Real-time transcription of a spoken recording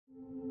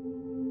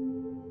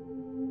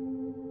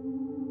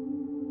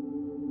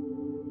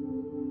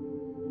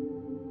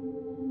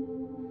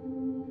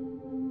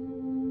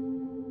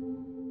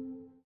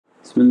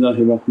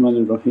Bismillahir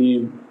Rahmanir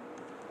Raheem.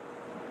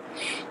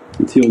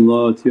 Ati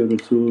Allah, Ati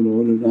Rasul,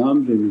 wa ulul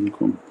amri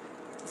minkum.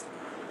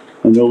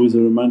 And always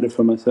a reminder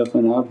for myself,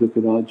 and abduka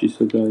al-ajiz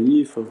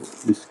da'if,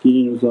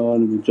 miskeen,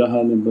 zalim,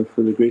 jahalan, but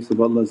for the grace of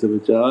Allah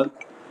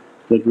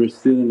that we're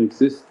still in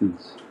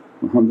existence.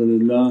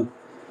 Alhamdulillah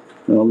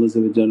that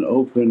Allah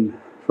opened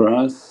for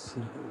us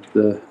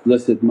the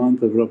blessed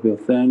month of Rabbir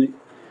Thani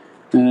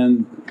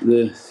and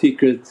the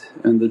secret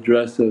and the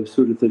dress of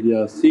Surah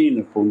YaSeen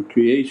upon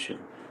creation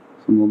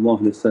and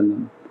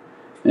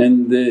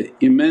the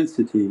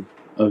immensity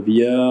of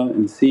Ya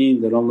and Seen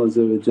that Allah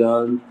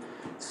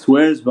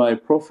swears by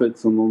Prophet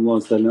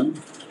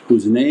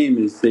whose name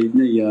is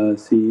Sayyidina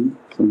Yasin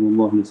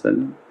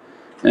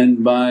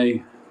and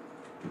by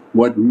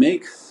what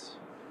makes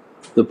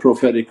the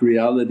prophetic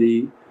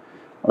reality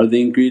are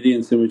the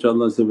ingredients in which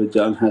Allah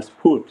has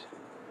put.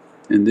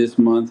 In this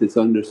month it's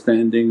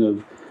understanding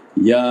of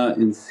Ya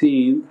and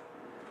Seen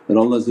that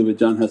Allah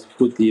has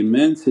put the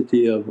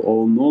immensity of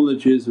all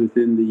knowledges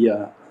within the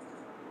Ya,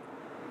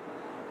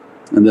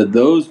 and that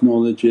those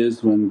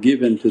knowledges when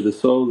given to the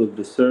soul of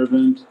the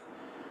servant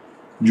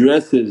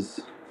dresses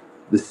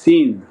the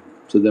Seen,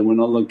 so that when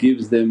Allah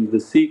gives them the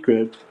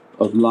secret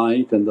of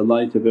light and the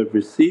light of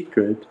every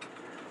secret,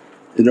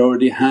 it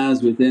already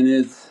has within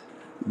it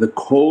the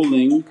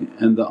calling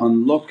and the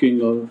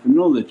unlocking of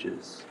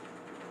knowledges.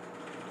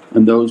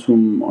 And those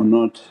whom are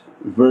not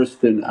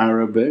versed in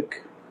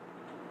Arabic,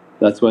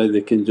 that's why they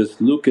can just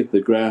look at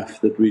the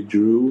graph that we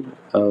drew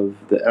of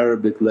the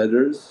Arabic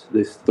letters,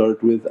 they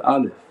start with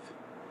alif.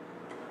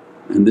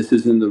 And this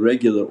is in the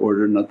regular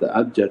order, not the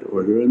abjad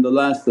order, and the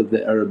last of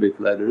the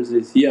Arabic letters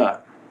is Ya.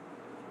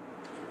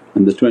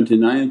 And the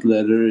 29th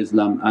letter is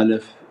lam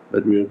alif,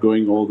 but we are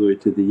going all the way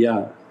to the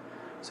Ya.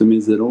 So it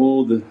means that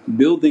all the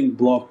building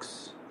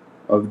blocks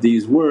of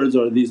these words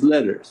are these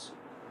letters.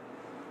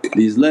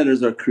 These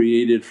letters are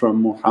created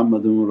from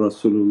Muhammadan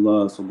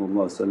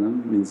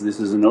Rasulullah, means this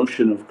is an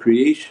ocean of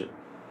creation.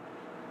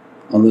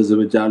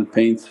 Allah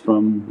paints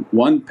from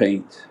one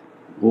paint,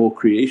 all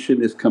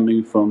creation is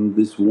coming from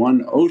this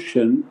one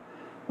ocean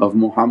of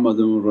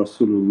Muhammadan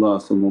Rasulullah,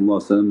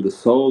 the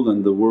soul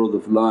and the world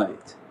of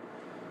light.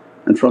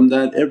 And from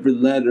that every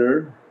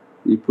letter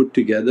you put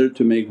together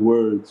to make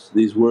words,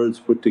 these words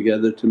put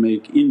together to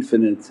make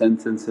infinite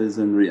sentences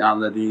and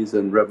realities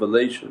and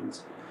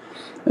revelations.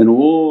 And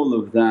all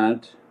of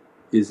that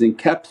is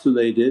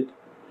encapsulated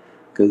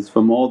because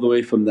from all the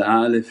way from the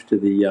alif to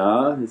the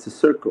ya it's a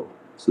circle.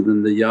 So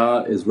then the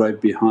ya is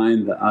right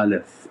behind the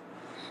alif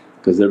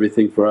because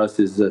everything for us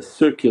is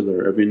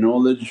circular, every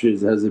knowledge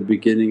has a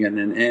beginning and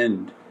an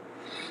end.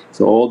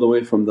 So all the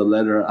way from the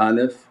letter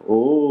alif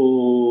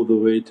all the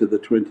way to the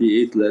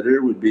 28th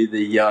letter would be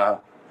the ya.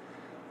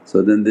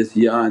 So then this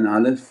ya and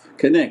alif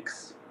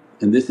connects,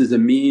 and this is a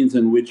means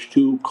in which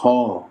to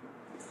call.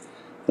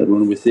 That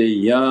when we say,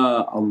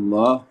 Ya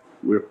Allah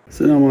we're…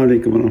 As-salamu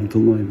alaykum wa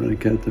rahmatullahi wa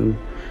barakatuh.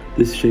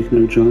 This is Shaykh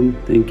Nurjan.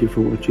 Thank you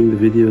for watching the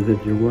video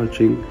that you're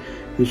watching.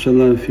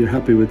 Inshallah if you're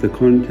happy with the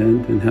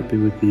content and happy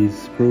with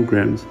these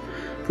programs,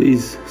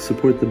 please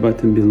support the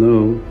button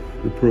below,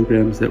 the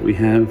programs that we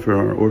have for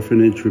our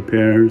orphanage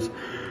repairs,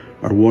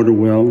 our water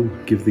well,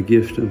 Give the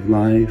Gift of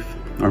Life,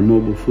 our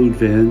mobile food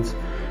vans.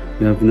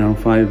 We have now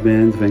 5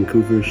 vans,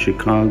 Vancouver,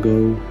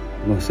 Chicago,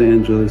 Los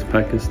Angeles,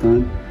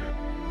 Pakistan.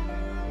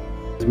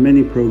 There's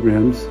many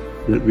programs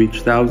that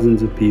reach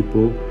thousands of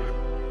people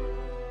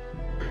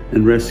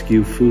and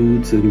rescue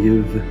foods and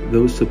give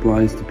those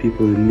supplies to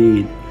people in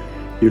need.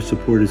 Your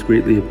support is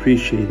greatly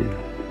appreciated.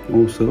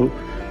 Also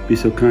be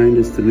so kind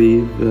as to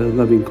leave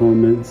loving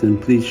comments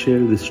and please share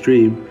the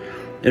stream,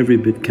 every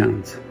bit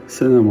counts.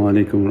 As-salamu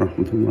alaykum wa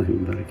rahmatullahi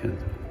wa barakatuh.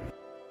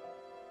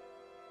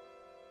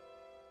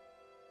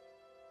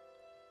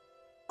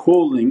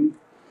 Calling,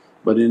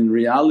 but in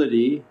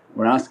reality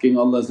we're asking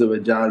Allah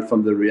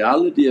from the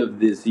reality of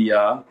this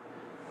Ya,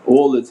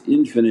 all its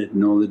infinite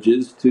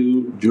knowledges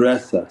to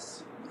dress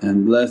us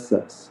and bless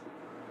us.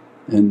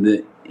 And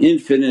the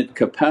infinite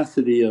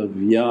capacity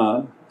of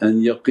Ya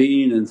and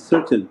yaqeen and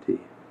certainty,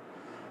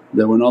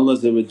 that when Allah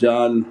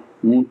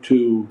want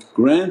to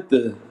grant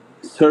the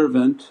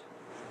servant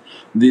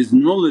these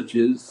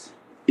knowledges,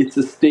 it's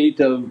a state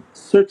of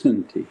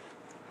certainty.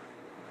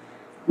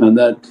 And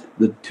that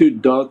the 2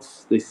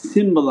 dots they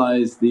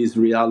symbolize these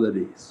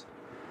realities,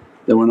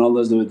 that when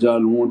Allah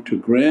want to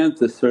grant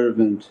the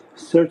servant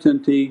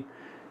certainty,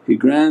 He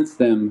grants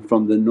them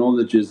from the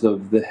knowledges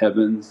of the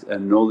heavens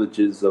and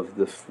knowledges of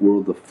the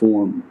world of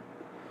form.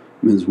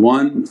 Means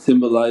one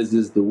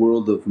symbolises the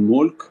world of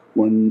mulk,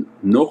 one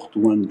nuqt,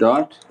 one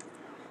dot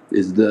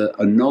is the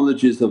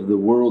knowledges of the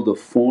world of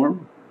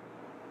form,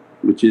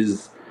 which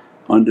is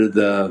under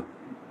the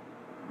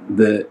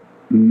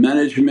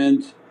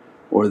management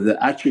or the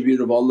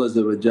attribute of Allah's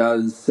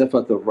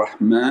sifat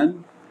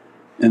ar-Rahman,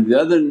 and the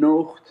other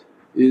nuqt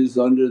is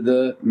under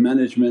the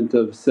management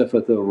of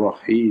sifat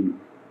ur-Raheem.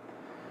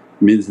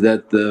 Means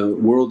that the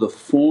world of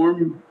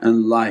form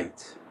and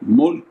light,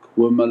 mulk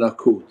wa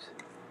malakut,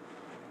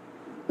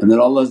 and that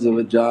Allah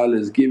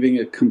is giving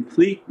a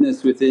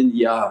completeness within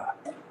Ya.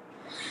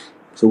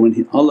 So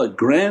when Allah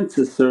grants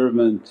a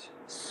servant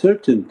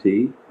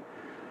certainty,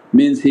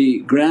 means He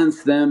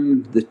grants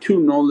them the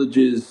two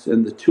knowledges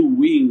and the two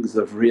wings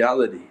of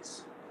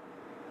realities.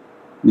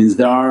 Means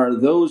there are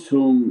those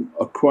whom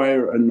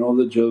acquire a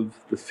knowledge of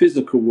the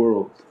physical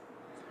world.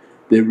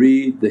 They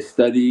read, they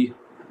study,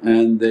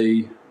 and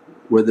they,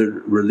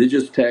 whether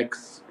religious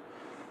texts,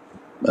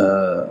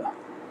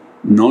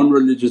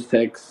 non-religious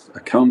texts,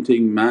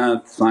 accounting,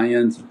 math,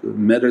 science,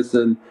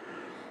 medicine,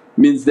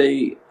 means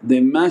they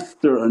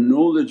master a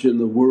knowledge in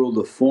the world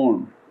of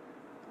form.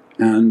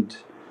 And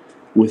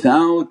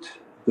without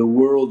the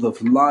world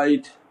of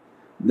light,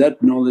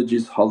 that knowledge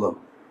is hollow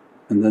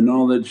and the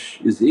knowledge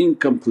is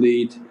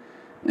incomplete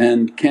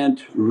and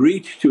can't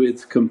reach to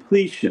its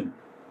completion,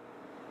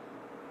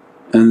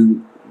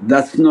 and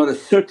that's not a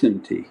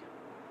certainty.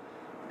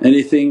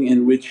 Anything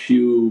in which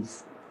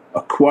you've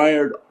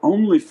acquired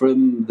only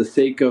from the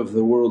sake of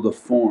the world of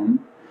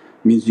form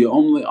means you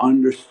only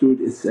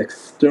understood its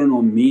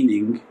external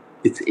meaning,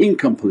 it's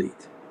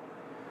incomplete.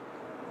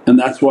 And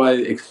that's why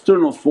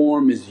external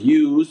form is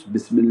used,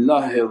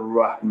 Bismillahir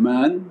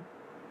Rahman.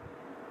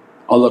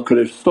 Allah could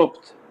have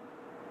stopped,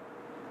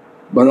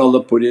 but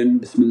Allah put in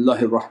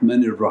Bismillahir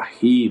Rahmanir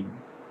Raheem,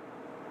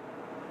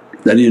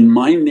 that in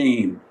my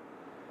name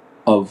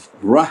of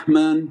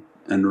Rahman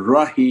and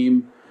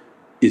Raheem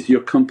is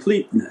your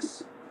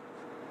completeness.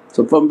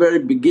 So from very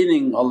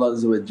beginning Allah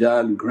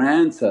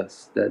grants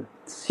us that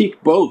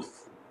seek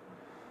both.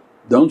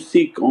 Don't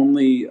seek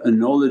only a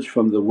knowledge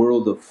from the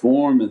world of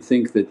form and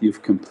think that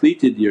you've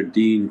completed your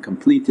deen,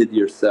 completed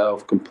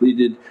yourself,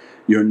 completed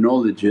your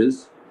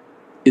knowledges.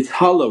 It's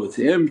hollow, it's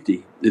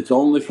empty, it's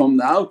only from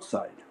the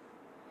outside.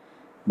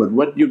 But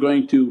what you're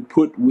going to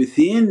put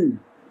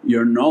within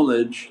your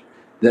knowledge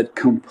that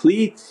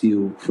completes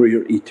you for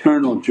your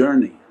eternal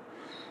journey.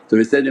 So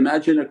he said,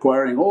 imagine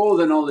acquiring all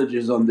the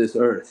knowledges on this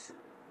earth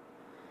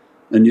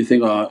and you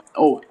think,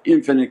 oh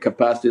infinite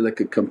capacity like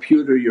a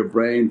computer, your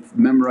brain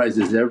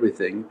memorizes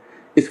everything.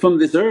 It's from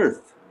this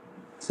earth.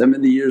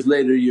 70 years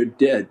later you're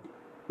dead.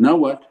 Now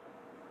what?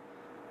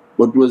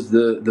 What was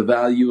the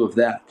value of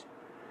that?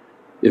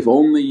 If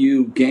only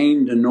you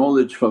gained a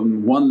knowledge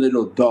from one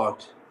little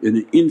dot in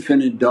an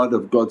infinite dot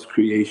of God's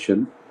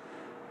creation,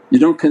 you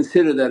don't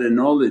consider that a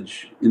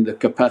knowledge in the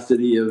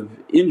capacity of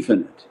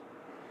infinite.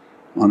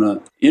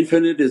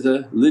 Infinite is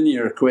a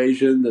linear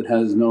equation that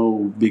has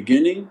no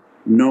beginning,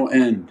 no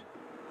end.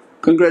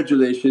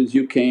 Congratulations,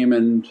 you came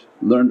and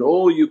learned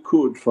all you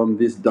could from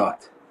this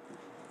dot,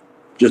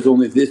 just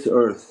only this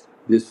earth,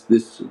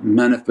 this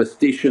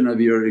manifestation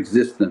of your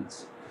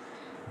existence.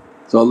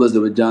 So Allah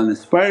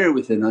inspire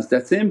within us,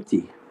 that's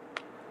empty.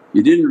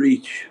 You didn't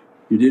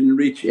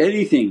reach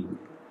anything.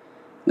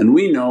 And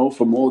we know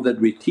from all that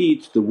we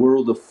teach, the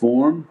world of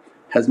form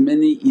has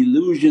many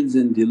illusions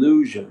and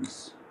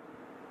delusions,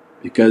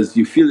 because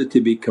you feel it to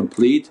be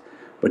complete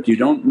but you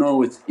don't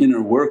know its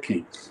inner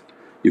workings.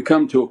 You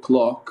come to a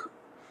clock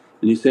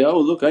and you say, oh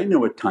look, I know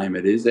what time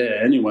it is,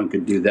 anyone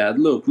can do that.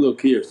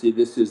 Look here, see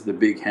this is the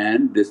big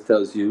hand, this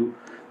tells you,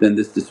 then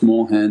the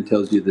small hand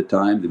tells you the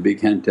time, the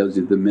big hand tells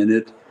you the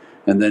minute,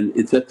 and then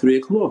it's at 3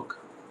 o'clock.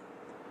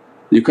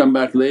 You come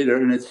back later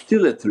and it's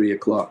still at 3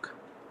 o'clock.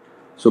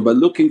 So by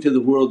looking to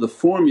the world of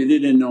form you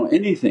didn't know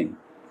anything.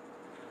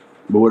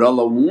 But what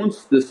Allah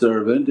wants the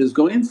servant is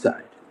go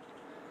inside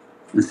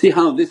and see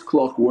how this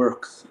clock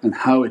works and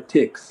how it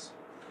ticks.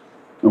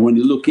 And when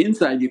you look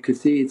inside you can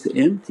see it's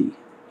empty.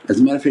 As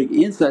a matter of fact,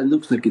 inside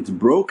looks like it's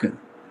broken.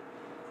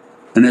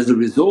 And as a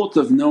result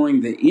of knowing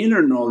the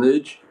inner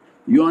knowledge,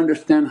 you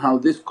understand how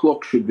this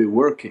clock should be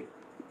working,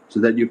 so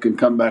that you can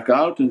come back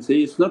out and say,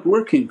 it's not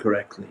working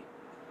correctly.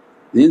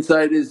 The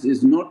inside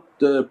is not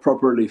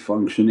properly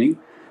functioning.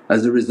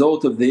 As a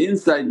result of the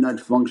inside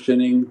not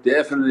functioning,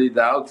 definitely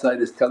the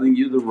outside is telling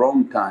you the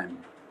wrong time.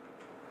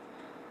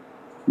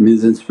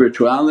 Means in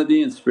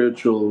spirituality and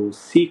spiritual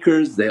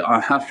seekers, they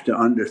have to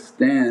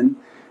understand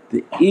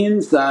the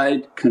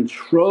inside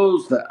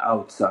controls the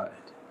outside.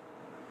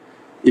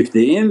 If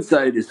the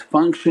inside is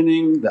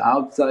functioning, the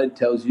outside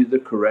tells you the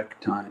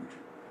correct time.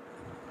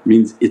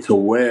 Means it's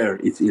aware,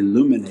 it's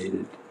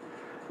illuminated.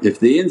 If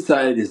the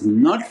inside is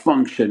not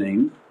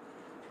functioning,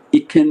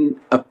 it can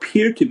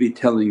appear to be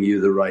telling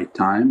you the right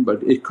time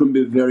but it could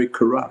be very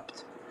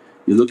corrupt.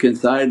 You look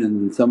inside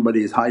and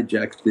somebody has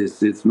hijacked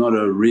this, it's not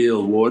a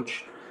real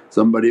watch,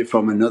 somebody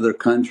from another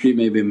country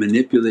maybe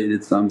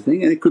manipulated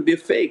something and it could be a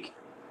fake.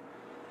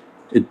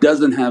 It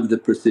doesn't have the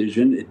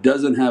precision, it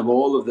doesn't have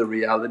all of the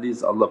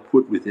realities Allah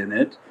put within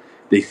it.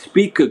 They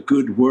speak a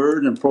good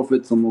word and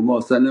Prophet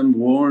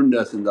warned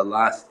us in the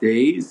last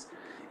days,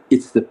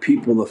 it's the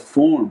people of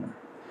form.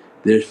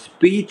 Their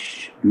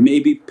speech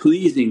may be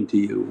pleasing to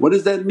you. What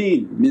does that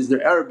mean? It means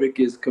their Arabic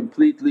is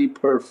completely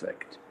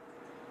perfect.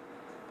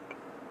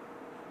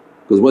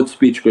 Because what's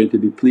speech going to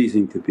be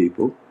pleasing to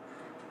people?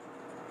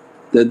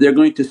 That they're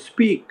going to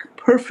speak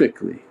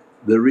perfectly,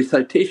 the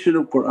recitation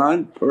of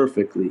Qur'an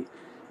perfectly.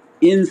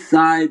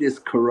 Inside is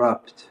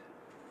corrupt,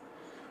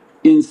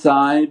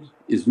 inside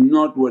is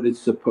not what it's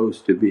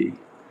supposed to be.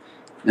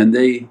 and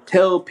they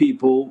tell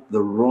people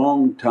the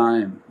wrong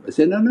time. They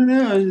say,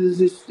 no,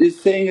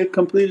 he's saying it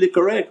completely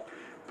correct,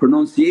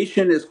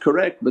 pronunciation is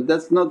correct, but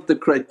that's not the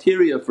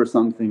criteria for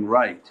something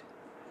right.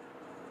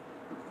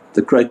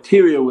 The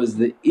criteria was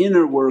the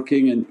inner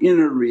working and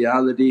inner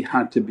reality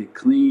had to be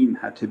clean,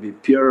 had to be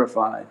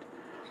purified,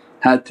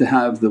 had to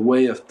have the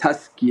way of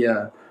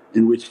tazkiyah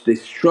in which they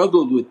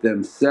struggled with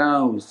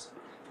themselves.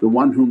 The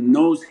one who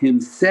knows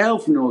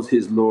himself knows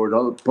his Lord.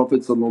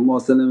 Prophet's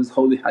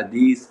holy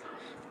hadiths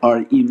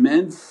are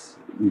immense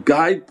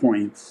guide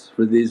points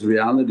for these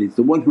realities.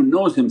 The one who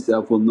knows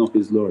himself will know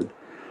his Lord,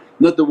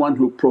 not the one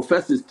who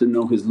professes to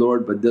know his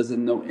Lord but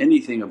doesn't know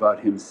anything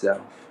about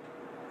himself.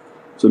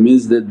 So it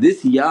means that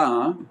this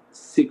Ya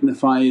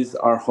signifies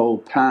our whole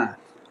path,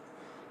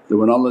 that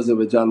when Allah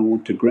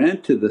want to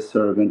grant to the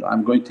servant,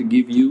 I'm going to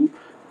give you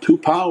two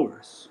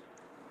powers.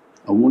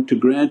 I want to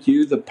grant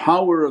you the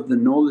power of the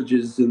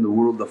knowledges in the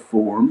world of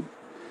form,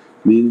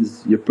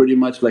 means you're pretty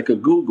much like a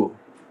Google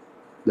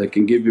that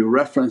can give you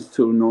reference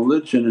to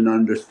knowledge and an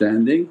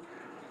understanding,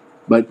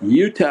 but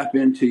you tap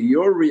into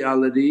your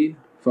reality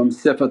from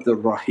sifat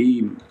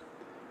ur-Raheem,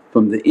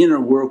 from the inner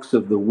works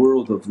of the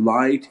world of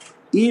light.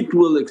 It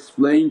will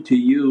explain to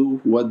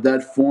you what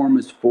that form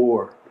is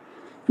for,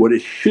 what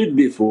it should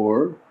be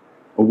for,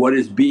 or what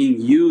it's being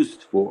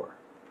used for.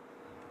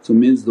 So it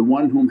means the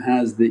one whom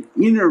has the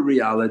inner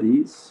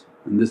realities,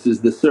 and this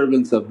is the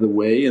servants of the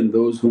way and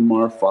those whom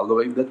are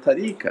following the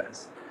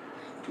tariqahs.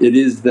 It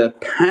is the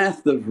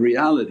path of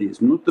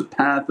realities, not the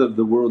path of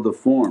the world of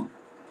form.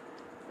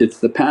 It's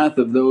the path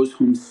of those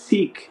whom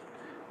seek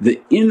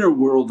the inner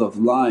world of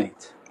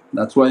light.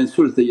 That's why in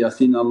Surah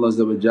YaSeen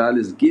Allah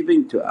is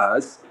giving to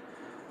us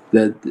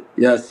that,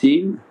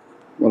 Yasin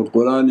wal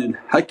Qur'an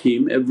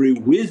al-Hakim, every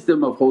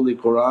wisdom of Holy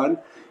Qur'an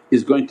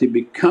is going to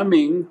be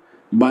coming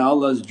by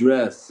Allah's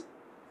dress.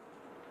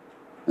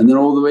 And then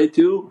all the way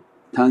to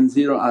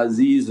Tanzil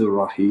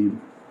Azizur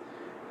Raheem.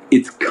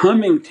 It's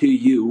coming to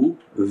you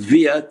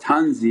via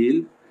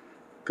Tanzil,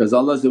 because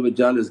Allah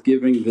is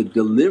giving the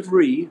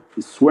delivery,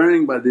 He's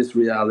swearing by this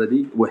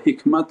reality. Wa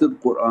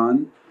hikmatul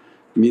Qur'an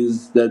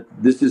means that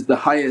this is the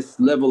highest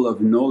level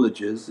of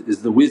knowledges,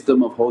 is the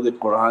wisdom of Holy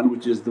Qur'an,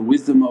 which is the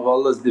wisdom of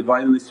Allah's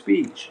Divinely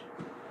speech.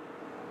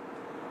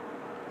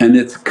 And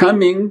it's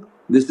coming,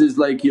 this is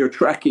like you're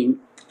tracking,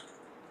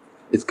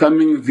 it's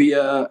coming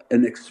via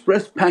an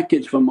express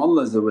package from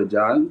Allah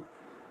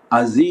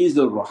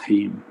Azizur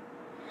Raheem.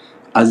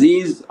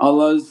 Aziz,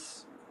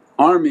 Allah's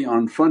army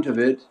on front of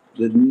it,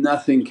 that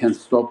nothing can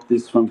stop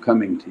this from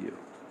coming to you.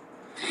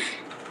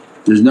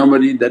 There's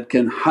nobody that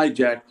can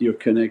hijack your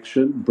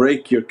connection,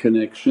 break your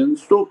connection,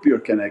 stop your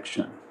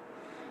connection.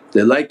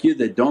 They like you,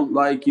 they don't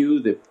like you,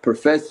 they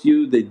profess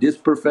you, they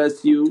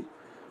disprofess you.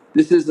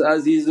 This is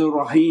Azizur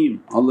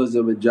Raheem. Allah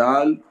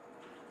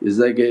is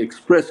like an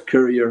express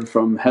courier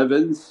from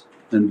heavens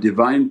and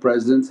Divine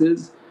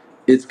presences.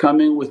 It's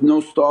coming with no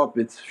stop,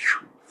 it's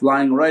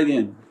flying right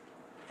in.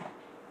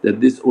 That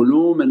this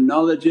ulum and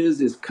knowledges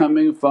is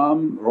coming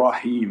from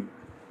Raheem.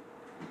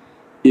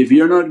 If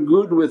you're not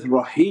good with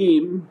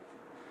Raheem,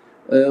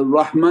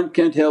 Rahman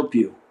can't help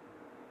you.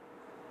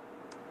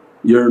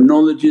 Your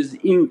knowledge is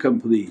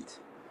incomplete.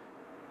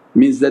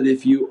 Means that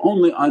if you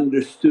only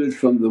understood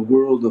from the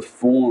world of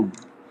form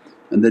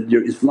and that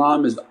your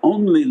Islam is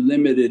only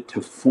limited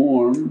to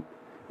form,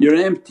 you're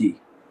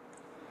empty.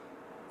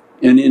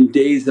 And in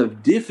days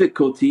of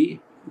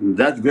difficulty,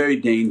 that's very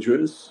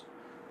dangerous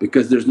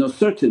because there's no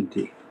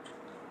certainty.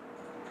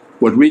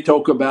 What we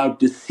talk about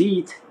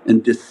deceit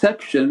and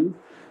deception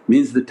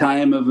means the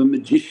time of a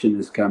magician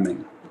is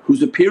coming,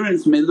 whose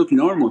appearance may look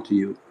normal to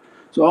you.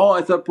 So, oh,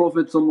 I thought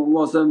Prophet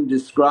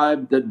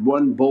described that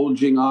one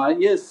bulging eye.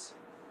 Yes,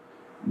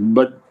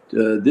 but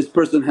this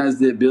person has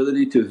the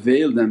ability to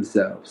veil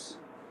themselves.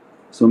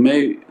 So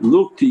may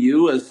look to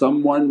you as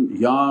someone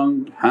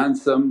young,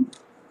 handsome,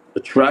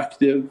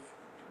 attractive,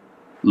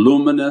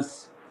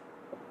 luminous,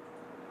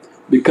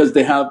 because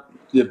they have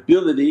the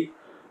ability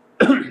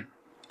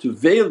to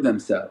veil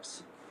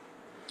themselves.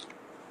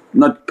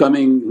 Not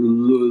coming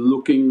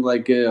looking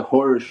like a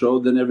horror show,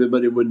 then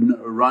everybody would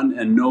run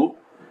and know.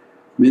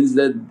 Means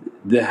that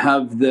they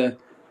have the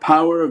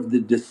power of the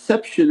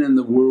deception in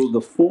the world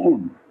of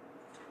form.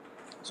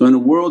 So in a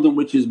world in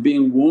which is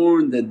being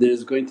warned that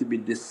there's going to be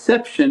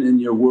deception in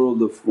your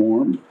world of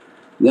form,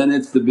 then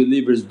it's the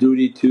believer's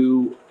duty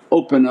to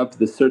open up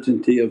the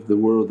certainty of the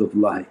world of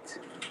light.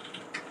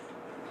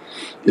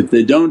 If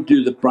they don't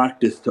do the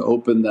practice to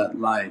open that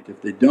light,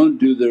 if they don't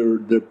do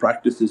their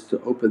practices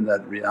to open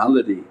that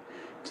reality,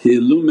 to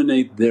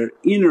illuminate their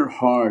inner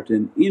heart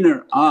and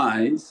inner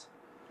eyes,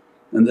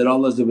 and that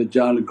Allah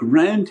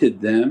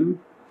granted them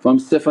from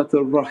sifat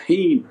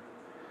ur-Raheem.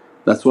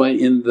 That's why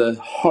in the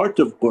heart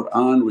of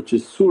Qur'an, which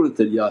is Surah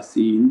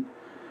YaSeen,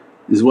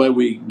 is why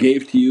we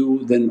gave to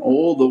you, then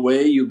all the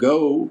way you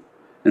go,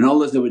 and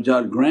Allah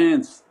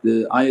grants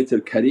the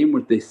ayatul kareem,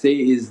 what they say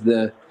is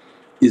the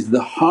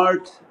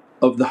heart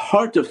of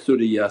Surah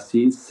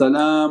YaSeen,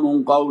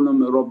 Salamun qawlam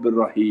min Rabbir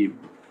Raheem.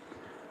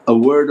 A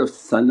word of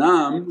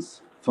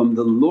salams from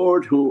the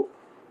Lord who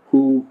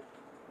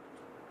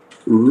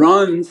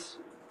runs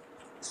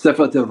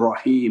sifat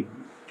ur-Raheem,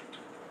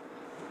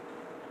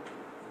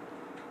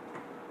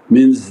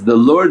 means the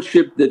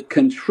lordship that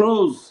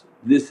controls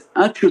this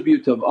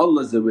attribute of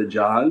Allah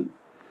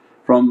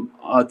from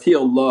ati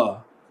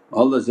Allah.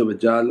 Allah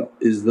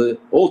is the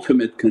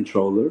ultimate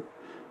controller.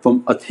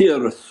 From ati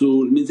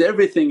Rasul means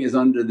everything is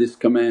under this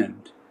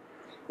command.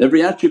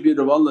 Every attribute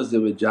of Allah is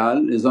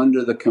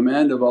under the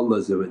command of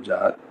Allah.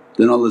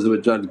 Then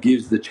Allah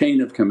gives the chain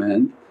of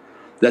command.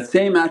 That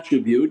same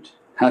attribute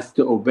has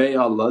to obey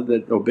Allah,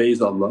 that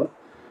obeys Allah.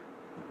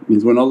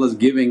 Means when Allah's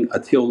giving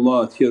ati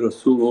Allah, ati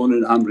Rasul,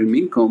 ulul amri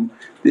minkum,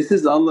 this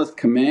is Allah's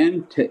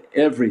command to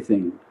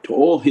everything, to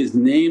all His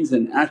names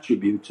and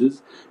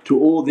attributes, to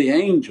all the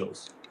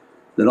angels,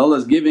 that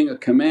Allah's giving a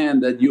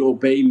command that you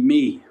obey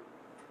me,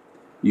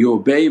 you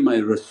obey my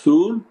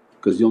Rasul,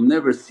 because you'll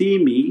never see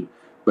me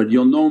but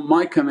you'll know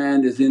my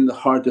command is in the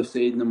heart of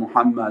Sayyidina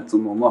Muhammad,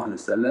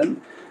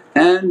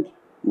 and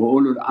wa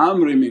ulul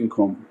amri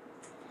minkum.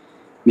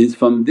 Means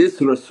from this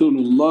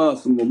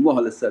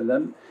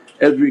Rasulullah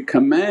every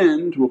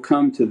command will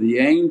come to the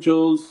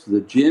angels,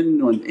 the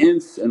jinn and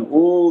ins and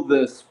all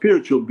the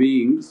spiritual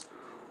beings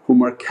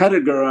whom are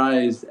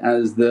categorized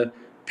as the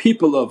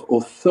people of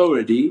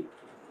authority.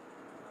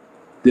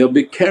 They'll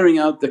be carrying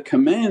out the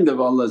command of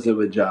Allah. So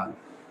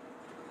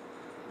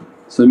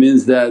it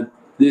means that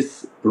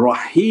this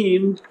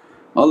Raheem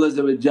Allah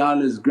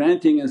is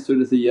granting in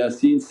Surah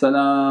YaSeen,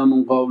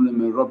 Salamun qawlam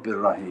min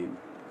Rabbir Raheem,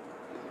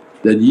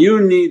 that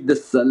you need the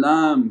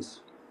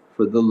salams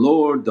for the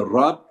Lord, the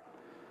Rabb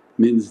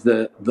means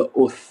the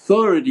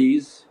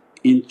authorities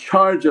in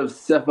charge of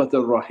sifat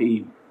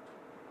ur-Raheem.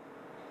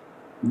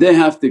 They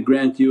have to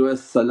grant you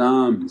as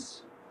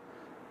salams.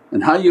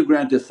 And how you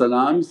grant as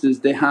salams is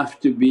they have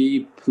to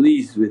be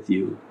pleased with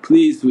you,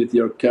 pleased with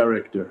your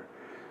character,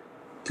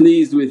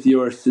 pleased with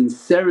your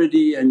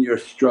sincerity and your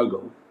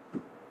struggle.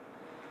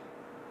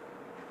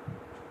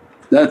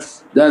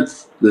 That's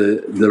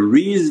the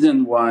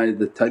reason why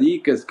the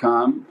tariqahs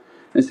come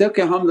and say,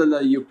 okay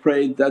alhamdulillah you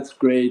prayed, that's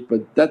great,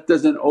 but that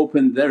doesn't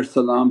open their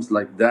salams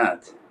like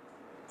that.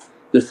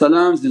 The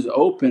salams is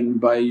opened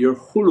by your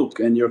khuluq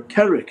and your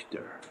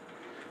character.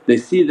 They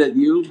see that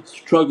you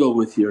struggle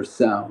with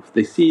yourself,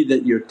 they see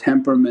that your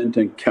temperament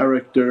and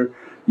character,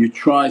 you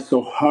try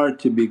so hard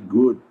to be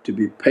good, to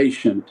be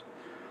patient,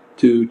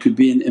 to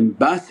be an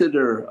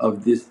ambassador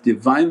of this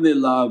Divinely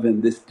love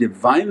and this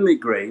Divinely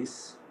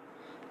grace.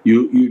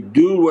 You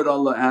do what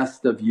Allah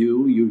asked of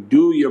you, you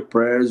do your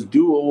prayers,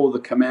 do all the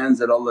commands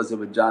that Allah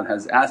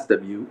has asked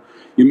of you.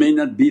 You may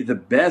not be the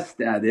best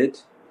at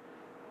it,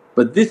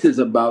 but this is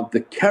about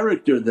the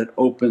character that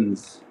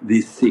opens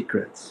these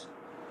secrets,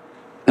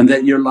 and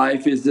that your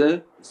life is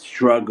a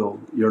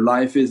struggle, your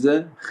life is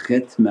a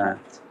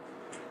khidmat.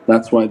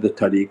 That's why the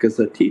tariqahs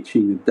are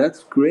teaching you,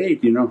 that's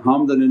great,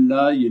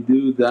 alhamdulillah you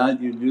do that,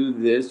 you do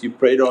this, you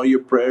prayed all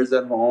your prayers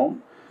at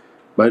home,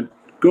 but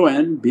go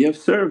and be of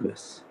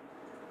service.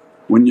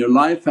 When your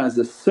life has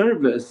a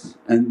service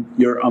and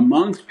you're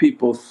amongst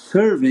people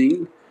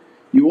serving,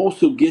 you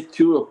also get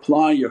to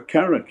apply your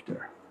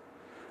character.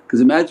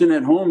 Because imagine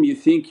at home you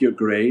think you're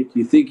great,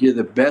 you think you're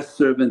the best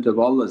servant of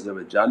Allah,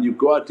 you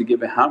go out to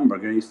give a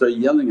hamburger and you start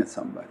yelling at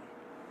somebody.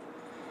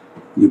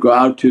 You go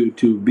out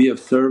to be of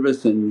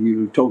service and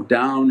you talk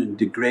down and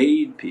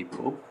degrade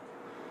people.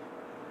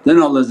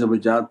 Then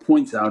Allah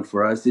points out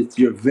for us, it's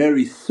your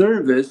very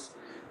service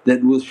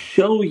that will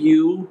show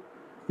you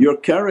your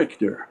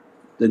character.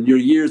 That your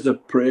years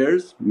of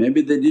prayers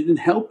maybe they didn't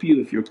help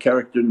you if your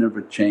character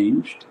never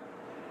changed.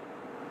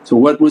 So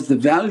what was the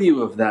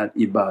value of that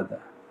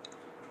ibadah?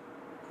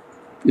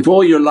 If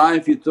all your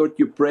life you thought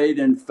you prayed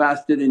and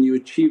fasted and you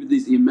achieved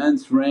these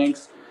immense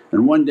ranks,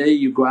 and one day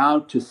you go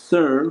out to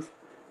serve,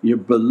 you're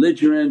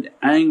belligerent,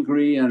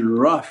 angry and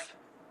rough,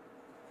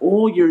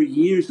 all your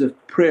years of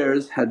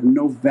prayers had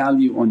no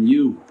value on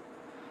you.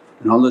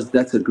 And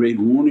that's a great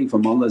warning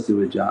from Allah.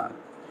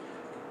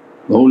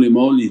 The holy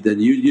moly, that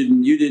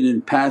you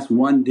didn't pass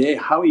one day,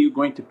 how are you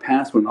going to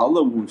pass when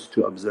Allah wants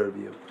to observe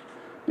you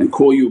and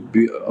call you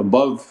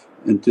above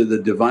into the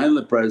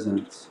Divinely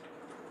Presence?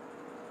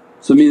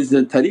 So it means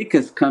the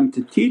tariqahs come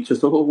to teach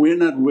us, oh we're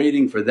not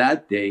waiting for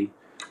that day,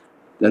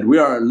 that we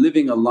are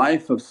living a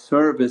life of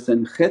service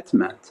and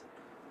khidmat.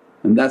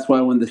 And that's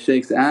why when the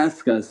shaykhs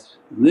ask us,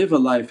 live a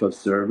life of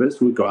service,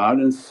 we go out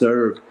and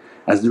serve.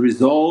 As a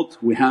result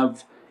we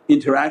have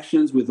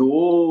interactions with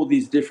all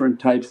these different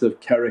types of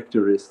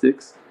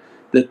characteristics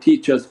that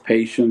teach us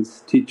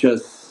patience, teach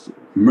us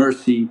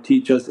mercy,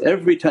 teach us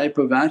every type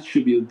of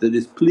attribute that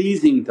is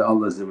pleasing to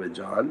Allah.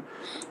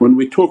 When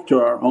we talk to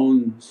our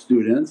own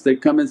students they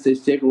come and say,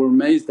 Shaykh, we're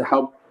amazed at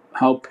how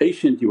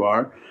patient you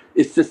are,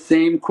 it's the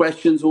same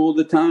questions all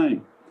the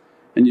time.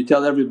 And you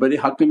tell everybody,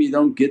 how come you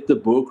don't get the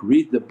book,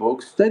 read the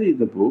book, study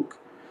the book?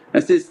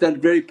 I say, it's that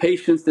very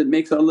patience that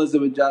makes Allah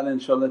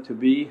inshaAllah to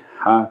be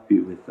happy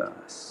with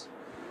us.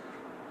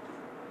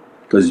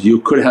 Because you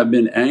could have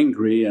been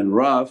angry and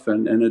rough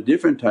and a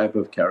different type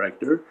of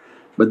character,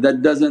 but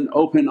that doesn't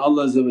open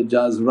Allah's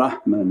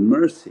rahmah and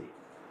mercy.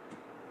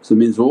 So it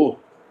means all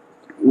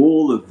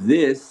of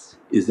this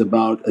is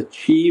about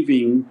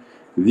achieving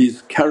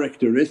these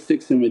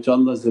characteristics in which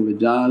Allah to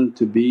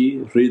be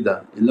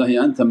rida. Ilahi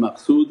anta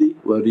maqsoodi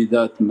wa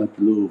ridat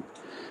matloob,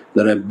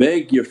 that I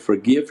beg your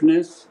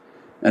forgiveness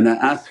and I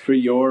ask for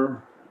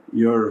your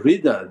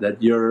rida,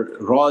 that your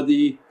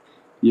radi,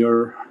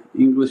 your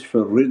English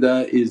for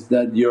rida is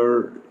that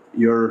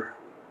you're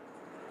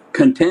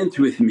content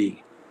with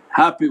me,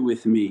 happy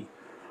with me,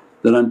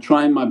 that I'm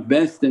trying my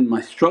best in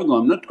my struggle.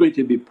 I'm not going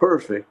to be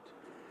perfect,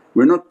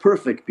 we're not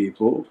perfect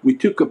people, we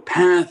took a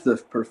path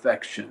of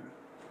perfection.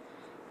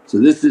 So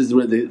this is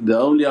where the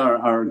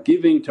awliya are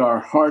giving to our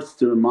hearts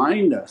to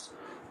remind us,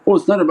 oh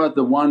it's not about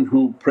the one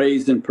who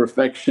prays in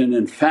perfection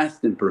and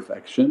fasts in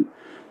perfection,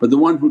 but the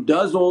one who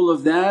does all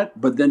of that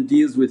but then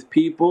deals with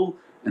people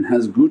and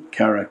has good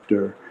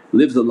character,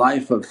 lives a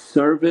life of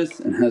service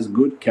and has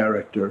good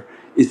character,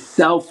 is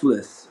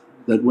selfless,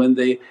 that when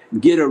they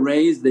get a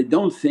raise they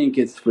don't think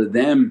it's for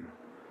them,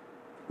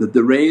 that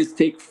the raise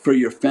take for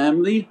your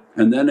family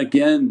and then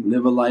again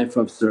live a life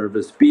of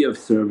service, be of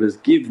service,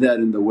 give that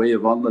in the way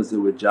of Allah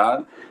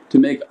to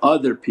make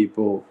other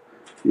people.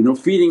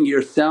 Feeding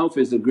yourself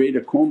is a great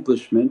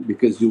accomplishment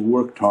because you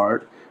worked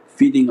hard,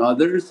 feeding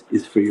others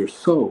is for your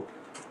soul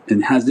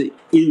and has an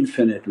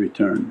infinite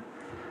return.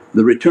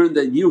 The return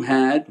that you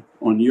had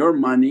on your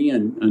money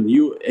and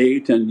you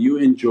ate and you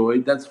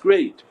enjoyed, that's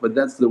great, but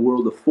that's the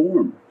world of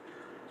form.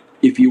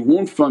 If you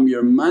want from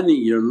your money,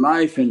 your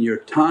life and your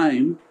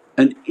time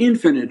an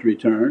infinite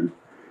return,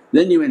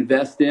 then you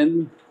invest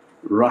in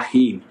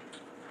Raheem.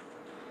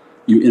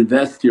 You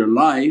invest your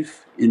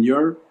life in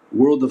your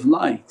world of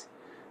light,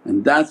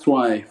 and that's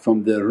why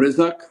from the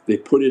rizq they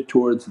put it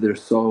towards their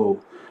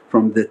soul.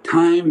 From the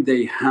time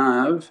they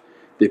have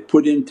they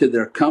put into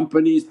their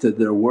companies, to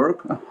their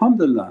work,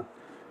 alhamdulillah.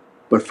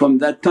 But from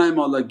that time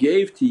Allah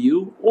gave to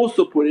you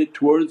also put it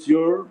towards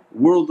your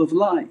world of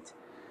light,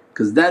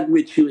 because that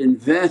which you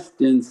invest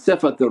in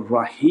sifat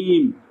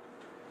ur-Raheem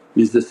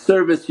is the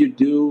service you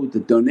do, the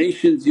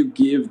donations you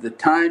give, the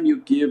time you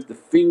give, the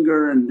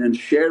finger and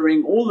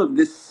sharing, all of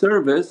this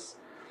service,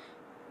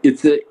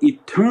 it's an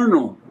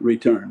eternal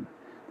return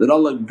that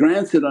Allah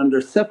grants it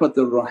under sifat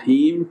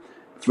ur-Raheem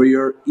for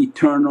your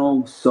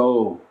eternal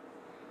soul.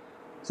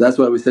 So that's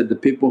why we said the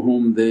people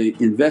whom they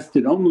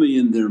invested only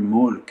in their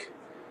mulk,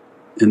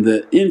 in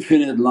the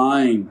infinite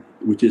line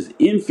which is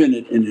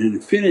infinite in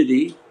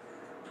infinity,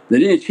 they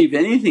didn't achieve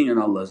anything in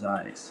Allah's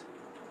eyes.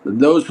 But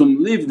those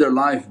whom live their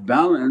life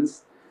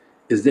balanced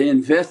is they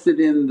invested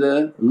in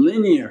the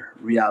linear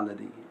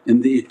reality,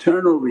 in the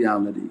eternal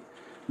reality.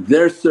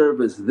 Their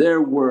service,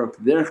 their work,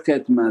 their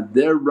khidmat,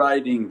 their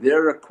writing,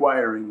 their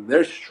acquiring,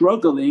 their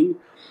struggling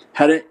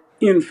had an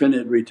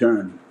infinite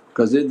return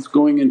because it's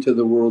going into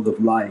the world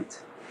of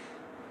light.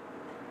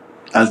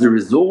 As a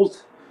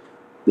result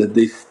that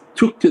they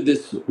took to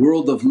this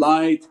world of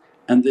light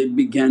and they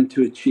began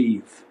to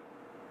achieve.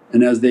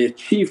 And as they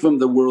achieve from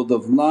the world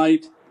of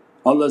light,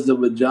 Allah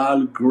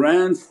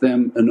grants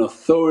them an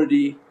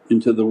authority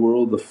into the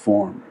world of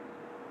form.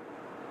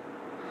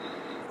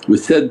 We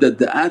said that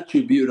the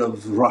attribute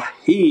of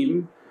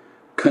Raheem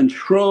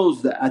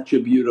controls the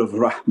attribute of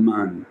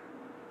Rahman.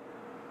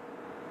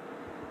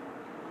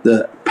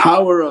 The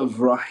power of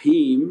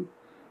Raheem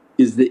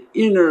is the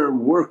inner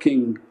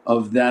working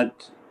of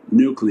that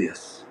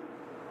nucleus.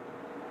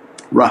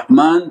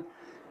 Rahman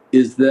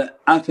is the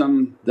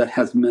atom that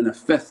has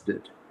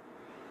manifested.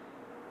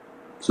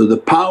 So the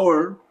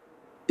power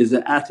is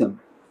an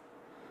atom,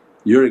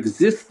 your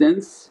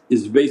existence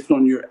is based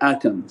on your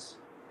atoms.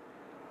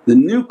 The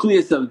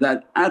nucleus of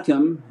that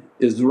atom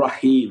is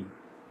Raheem,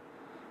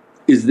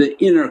 is the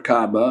inner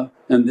Kaaba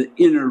and the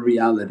inner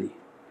reality.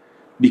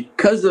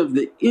 Because of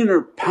the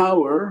inner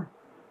power,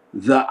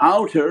 the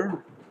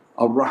outer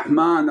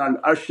Ar-Rahman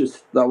al-Arsh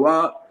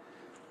istawa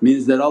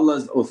means that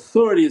Allah's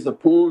authority is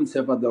upon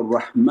sifat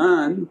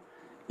ar-Rahman,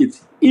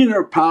 its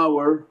inner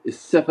power is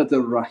sifat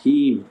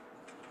ar-Raheem.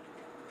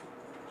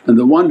 And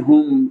the one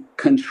whom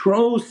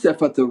controls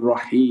sifat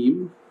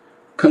ar-Raheem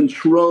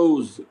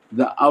controls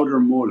the outer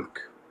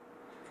mulk.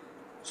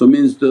 So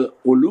means the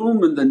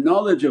ulum and the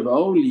knowledge of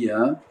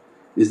awliya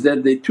is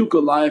that they took a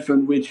life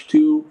in which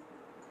to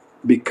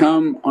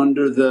become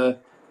under the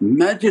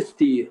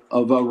majesty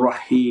of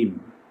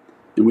ar-Raheem,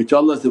 in which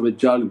Allah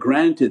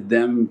granted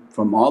them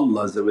from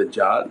Allah,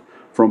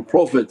 from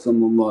Prophet,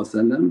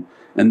 and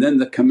then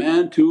the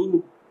command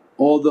to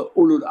all the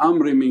ulul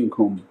amri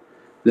minkum,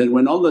 that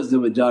when Allah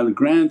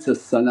grants us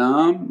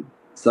Salamun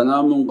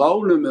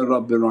qawlam min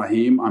Rabbir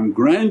Raheem, I'm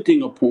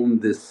granting upon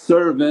this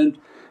servant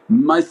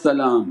my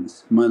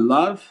salams, my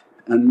love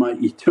and my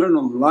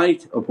eternal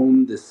light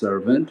upon this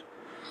servant.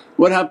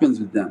 What happens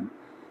with them?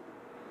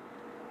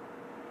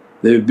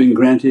 They've been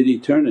granted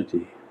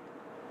eternity.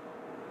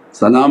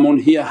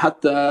 Salamun hiya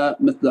hatta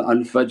mithla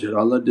al-fajr,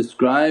 Allah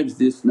describes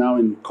this now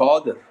in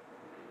Qadir,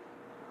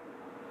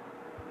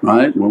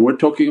 right? When we're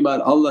talking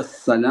about Allah's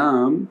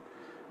salam,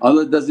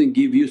 Allah doesn't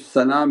give you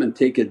salam and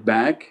take it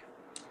back,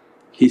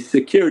 He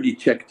security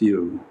checked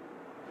you,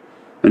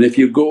 and if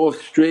you go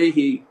astray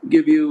He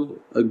give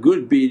you a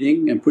good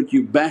beating and put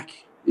you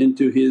back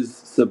into his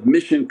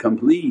submission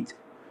complete.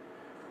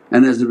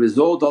 And as a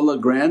result Allah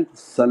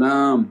grants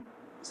salam,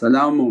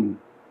 salamun,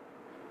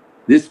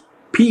 this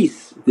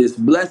peace, this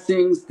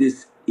blessings,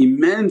 this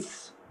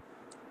immense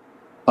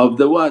of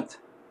the what?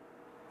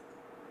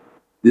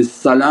 This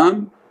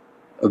salam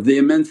of the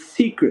immense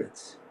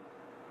secrets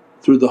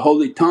through the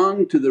holy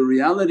tongue to the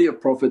reality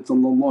of Prophet.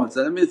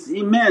 It's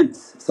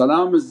immense.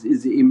 Salam is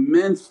an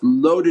immense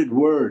loaded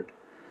word.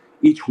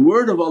 Each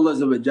word of Allah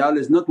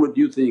is not what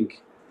you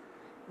think,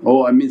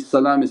 oh I mean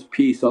salam is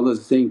peace, Allah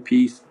is saying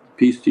peace,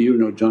 peace to you,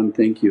 Nurjan,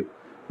 thank you.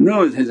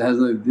 No,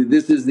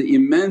 this is the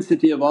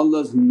immensity of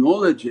Allah's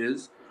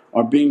knowledges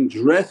are being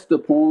dressed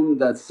upon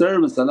that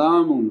servant.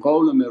 Salamun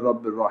qawlam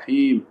Rabbir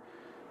Raheem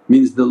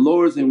means the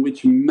Lords in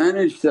which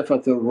manage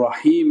sifat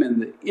ur-Raheem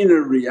and the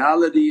inner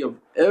reality of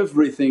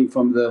everything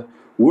from the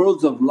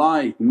worlds of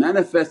light,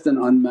 manifest and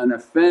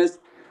unmanifest,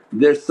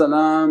 their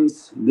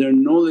salams, their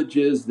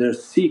knowledges, their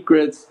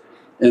secrets,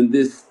 and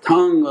this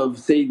tongue of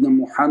Sayyidina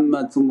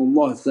Muhammad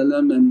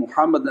and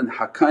Muhammadan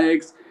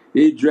haqqaiqs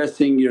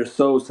addressing your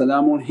soul.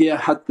 Salamun hiya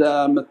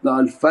hatta matla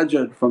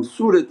al-fajr from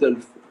Surah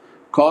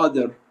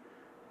al-Qadir,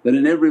 that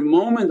in every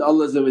moment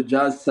Allah's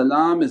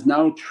salam is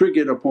now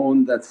triggered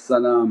upon that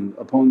salam,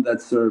 upon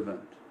that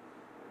servant.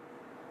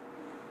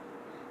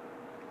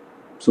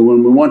 So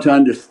when we want to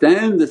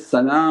understand the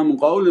salam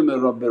qawlam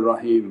Rabbir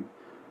Raheem,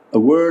 a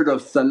word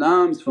of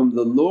salams from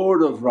the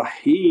Lord of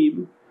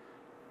Raheem,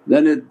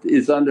 then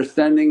its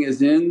understanding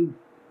is in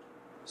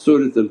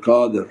Surah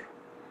al-Qadir,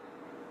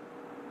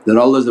 that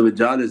Allah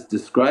is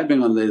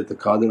describing on Laylatul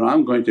Qadr,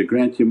 I'm going to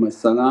grant you my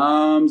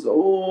salams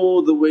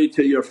all the way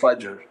to your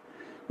fajr.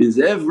 Means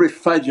every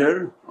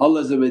fajr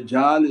Allah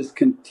is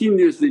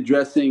continuously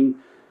dressing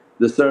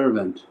the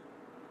servant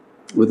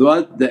with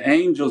what? The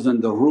angels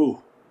and the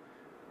ruh,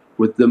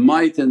 with the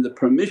might and the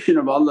permission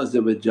of Allah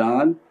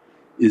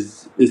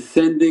is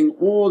sending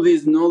all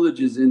these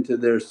knowledges into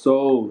their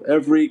soul,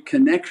 every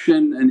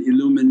connection and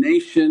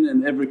illumination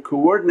and every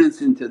coordinates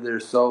into their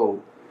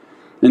soul,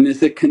 and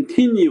it's a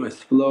continuous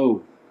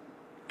flow.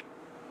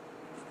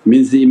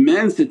 Means the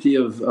immensity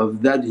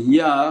of that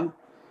Ya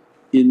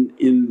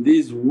in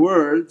these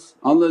words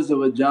Allah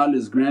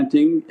is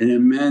granting an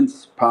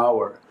immense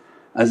power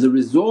as a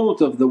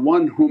result of the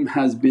one whom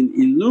has been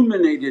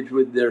illuminated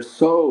with their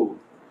soul.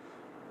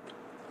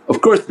 Of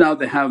course now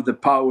they have the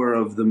power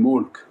of the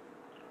mulk.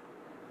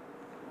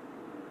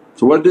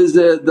 So what is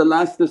the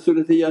last of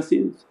Surah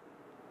YaSeen?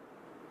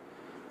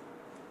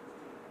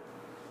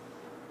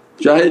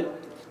 Shahid,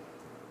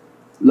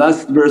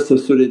 last verse of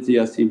Surah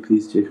YaSeen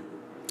please Shaykh.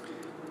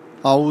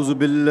 أعوذ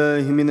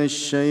بالله من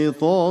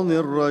الشيطان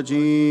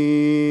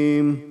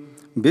الرجيم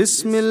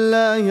بسم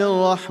الله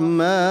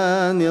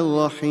الرحمن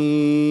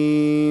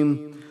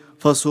الرحيم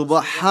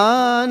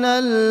فسبحان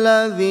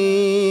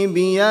الذي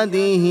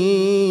بيده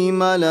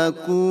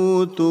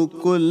ملكوت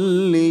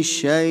كل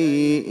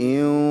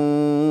شيء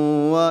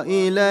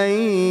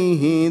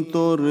وإليه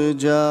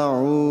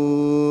ترجعون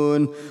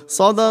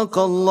صدق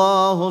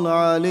الله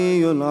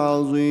العلي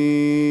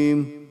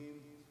العظيم.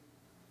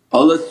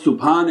 Allah's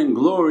subhan and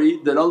glory,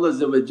 that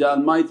Allah's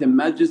might and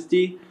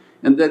majesty,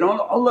 and that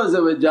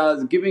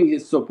Allah's giving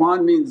His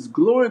subhan means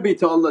glory be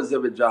to Allah,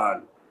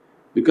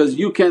 because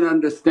you can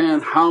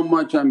understand how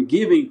much I'm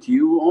giving to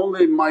you,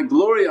 only my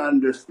glory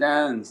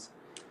understands.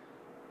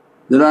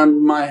 That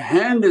my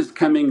hand is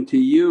coming to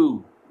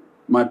you,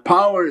 my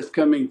power is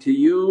coming to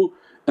you,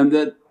 and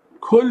that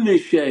kulli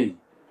shay,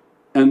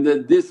 and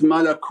that this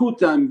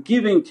malakut I'm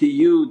giving to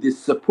you, this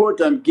support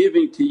I'm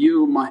giving to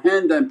you, my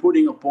hand I'm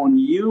putting upon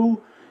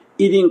you,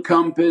 it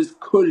encompasses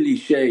kulli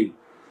shay,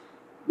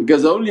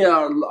 because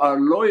awliya are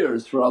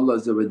lawyers for Allah.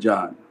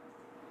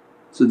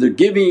 So they're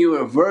giving you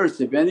a verse,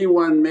 if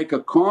anyone make a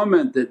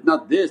comment that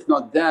not this,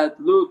 not that,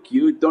 look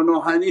you don't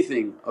know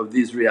anything of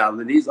these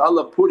realities.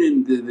 Allah put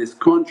in this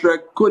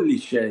contract kulli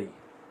shay,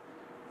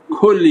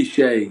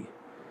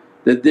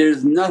 that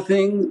there's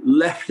nothing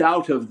left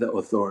out of the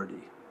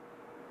authority.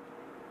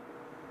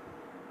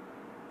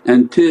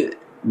 And to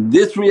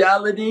this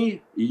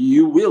reality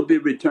you will be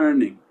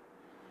returning.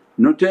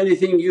 Not to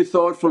anything you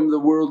thought from the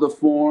world of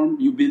form,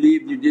 you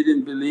believed, you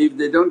didn't believe,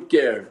 they don't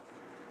care.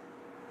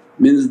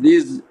 Means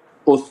these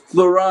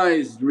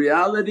authorized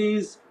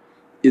realities,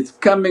 it's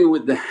coming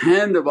with the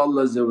hand of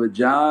Allah,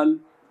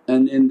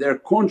 and in their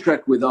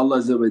contract with Allah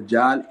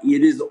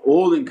it is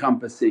all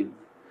encompassing,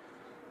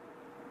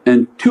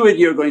 and to it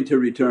you're going to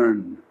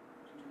return.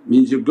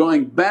 Means you're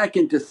going back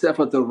into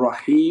sifat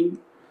ur-Raheem,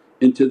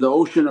 into the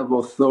ocean of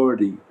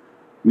authority.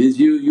 Means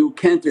you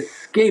can't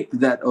escape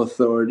that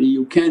authority,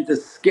 you can't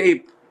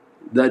escape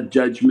that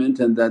judgment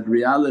and that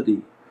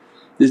reality.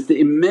 This is the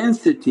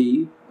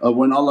immensity of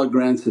when Allah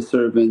grants a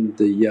servant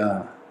the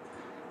Ya,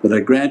 that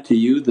I grant to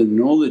you the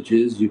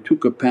knowledges, you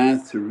took a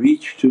path to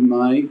reach to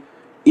my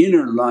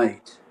inner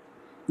light,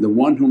 the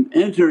one whom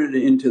entered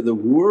into the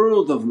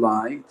world of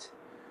light.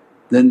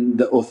 Then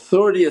the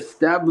authority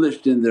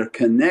established in their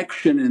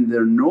connection and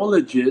their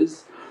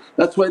knowledges,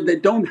 that's why they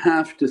don't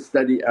have to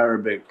study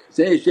Arabic.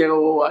 Say, Shaykh,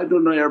 oh I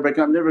don't know Arabic,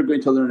 I'm never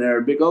going to learn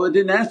Arabic. Allah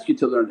didn't ask you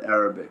to learn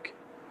Arabic.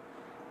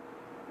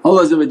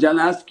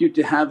 Allah asks you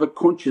to have a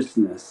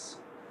consciousness,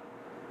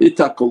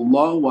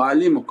 ittaqullah wa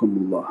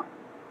alimakumullah.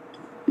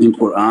 In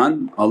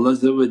Qur'an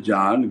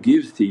Allah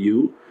gives to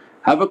you,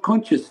 have a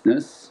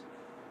consciousness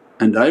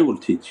and I will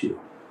teach you.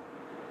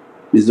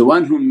 Is the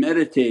one who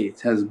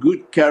meditates, has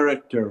good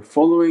character,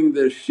 following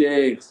their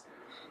shaykhs,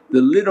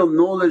 the little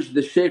knowledge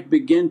the shaykh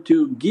begin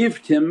to give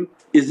him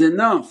is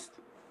enough.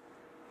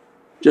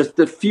 Just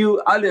a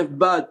few alif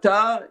ba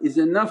ta is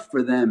enough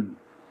for them.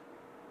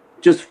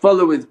 Just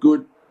follow with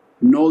good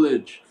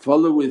knowledge,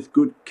 follow with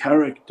good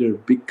character,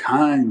 be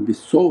kind, be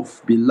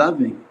soft, be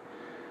loving,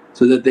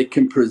 so that they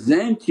can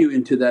present you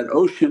into that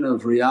ocean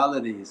of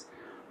realities.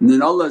 And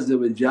then Allah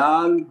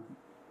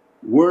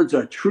words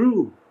are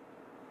true,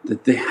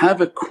 that they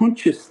have a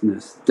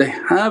consciousness, they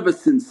have a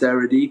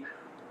sincerity,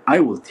 I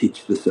will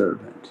teach the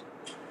servant.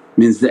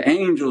 Means the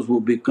angels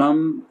will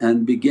become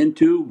and begin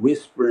to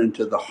whisper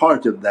into the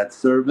heart of that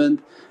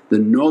servant the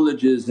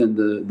knowledges and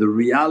the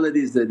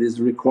realities that is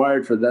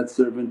required for that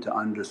servant to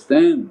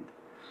understand.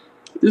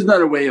 This is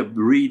not a way of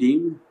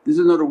reading, this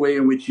is not a way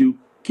in which you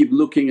keep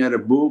looking at a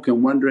book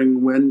and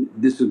wondering when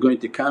this is going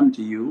to come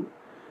to you.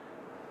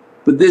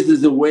 But this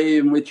is a way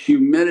in which you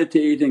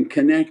meditate and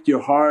connect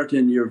your heart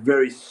and your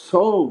very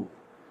soul,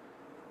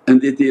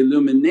 and that the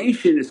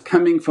illumination is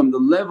coming from the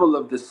level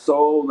of the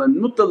soul and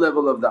not the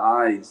level of the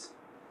eyes.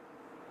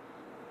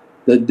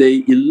 That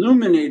they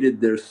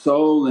illuminated their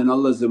soul and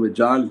Allah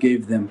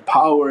gave them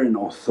power and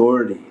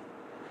authority,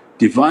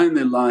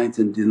 Divinely lights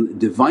and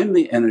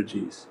Divinely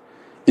energies,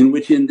 in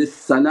which in this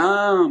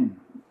salam,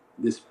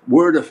 this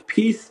word of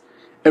peace,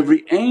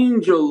 every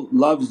angel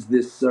loves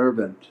this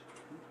servant.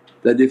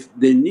 That if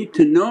they need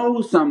to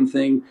know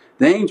something,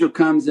 the angel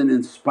comes and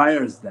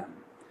inspires them.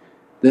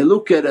 They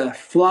look at a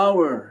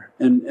flower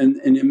and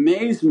in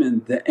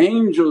amazement, the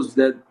angels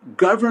that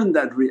govern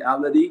that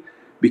reality,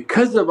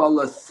 because of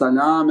Allah's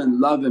salam and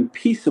love and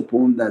peace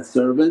upon that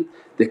servant,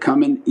 they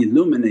come and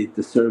illuminate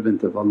the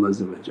servant of Allah.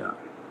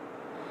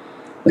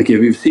 Like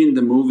if you've seen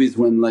the movies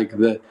when like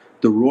the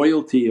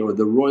royalty or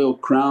the royal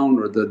crown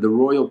or the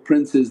royal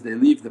princes, they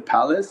leave the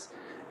palace,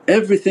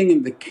 everything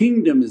in the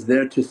kingdom is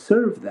there to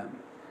serve them.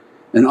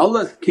 And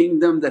Allah's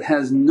kingdom that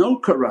has no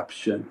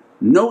corruption,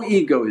 no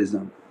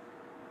egoism,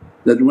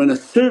 that when a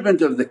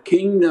servant of the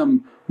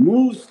kingdom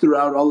moves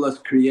throughout Allah's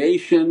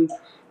creation,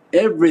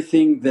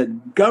 everything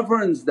that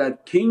governs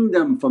that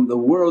kingdom from the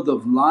world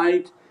of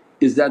light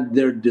is at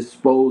their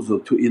disposal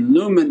to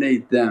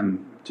illuminate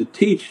them, to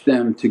teach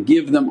them, to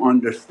give them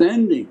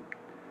understanding.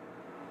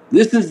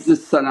 This is the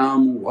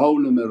Salamun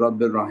qawlam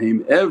Rabbir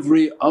Raheem.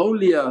 Every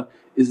awliya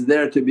is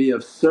there to be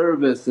of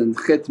service and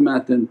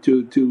khidmat and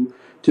to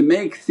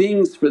make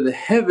things for the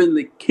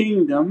heavenly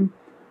kingdom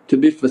to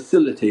be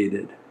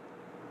facilitated.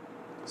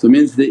 So it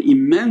means the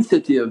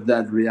immensity of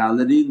that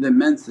reality, the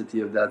immensity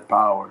of that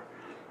power.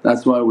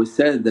 That's why we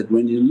said that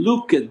when you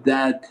look at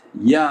that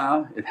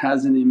Ya, it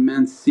has an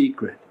immense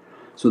secret.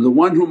 So the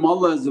one whom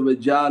Allah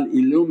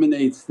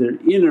illuminates their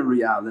inner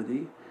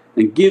reality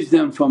and gives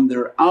them from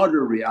their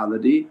outer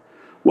reality,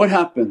 what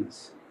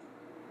happens?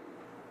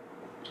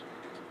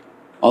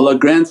 Allah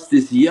grants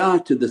this Ya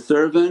to the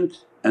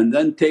servant and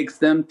then takes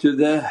them to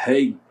the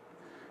Hayy,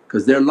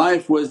 because their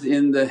life was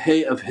in the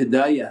Hayy of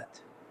hidayat.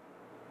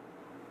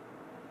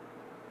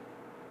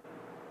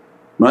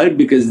 Right?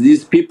 Because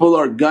these people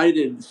are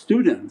guided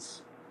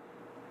students,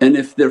 and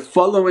if they're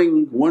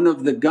following one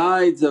of the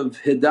guides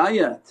of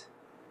hidayat,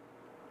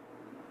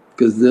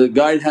 because the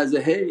guide has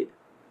a Hayy.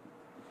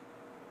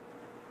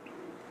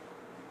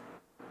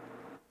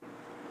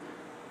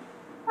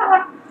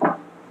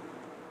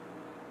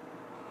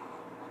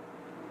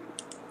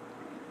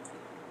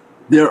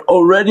 They're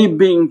already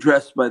being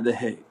dressed by the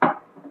Hayy.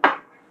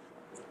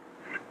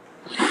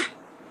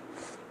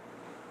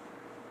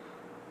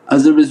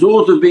 As a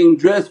result of being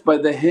dressed by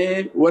the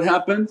Hayy, what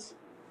happens?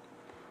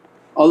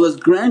 Allah's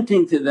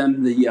granting to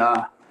them the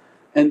Ya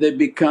and they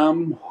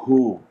become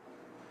who?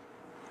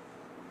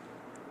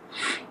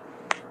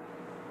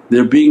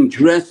 They're being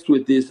dressed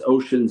with these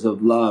oceans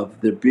of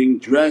love, they're being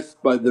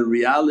dressed by the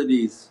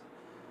realities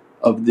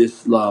of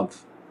this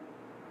love.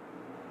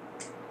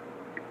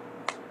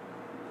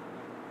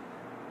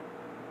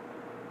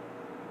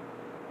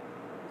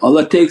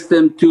 Allah takes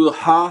them to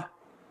Ha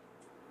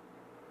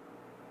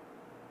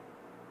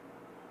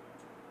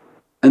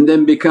and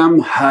then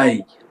become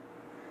Hayy.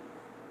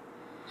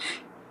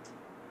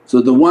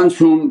 So the ones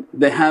whom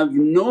they have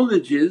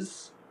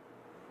knowledges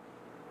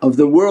of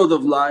the world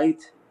of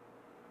light,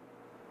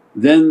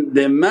 then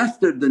they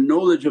mastered the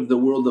knowledge of the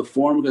world of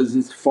form because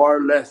it's far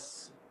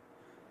less.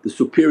 The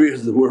superior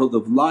is the world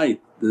of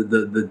light,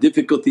 the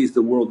difficulty is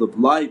the world of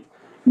light.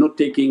 Not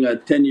taking a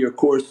 10-year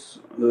course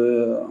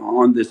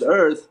on this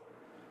earth,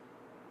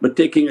 but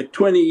taking a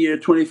 20-year,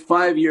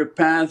 25-year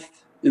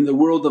path in the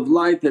world of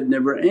light that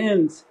never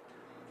ends.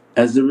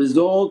 As a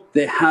result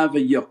they have a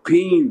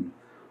yaqeen.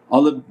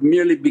 Allah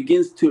merely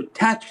begins to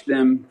attach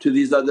them to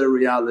these other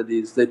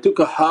realities. They took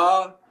a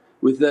Ha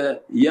with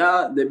a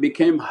Ya, they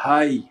became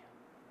Hayy.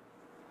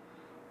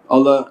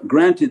 Allah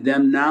granted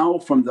them now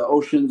from the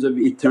oceans of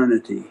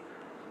eternity,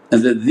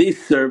 and that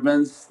these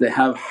servants they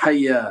have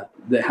hayya,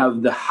 they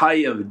have the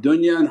hayy of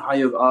dunya and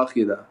hayy of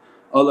akhirah.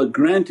 Allah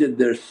granted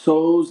their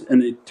souls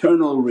an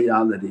eternal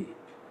reality.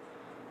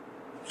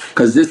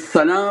 Because this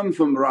salam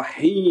from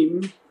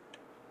Raheem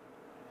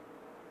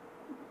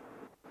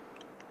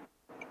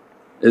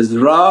is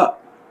Ra,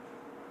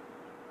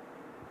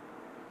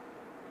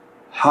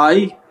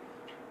 Hayy,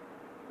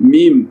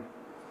 Mim.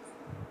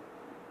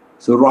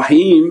 So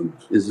Raheem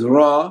is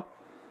Ra,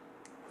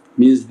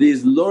 means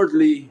these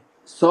lordly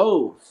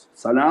souls,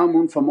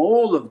 Salamun from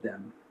all of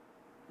them.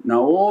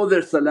 Now all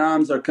their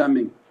salams are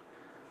coming.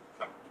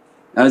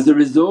 As a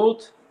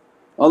result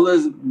Allah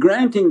is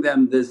granting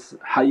them this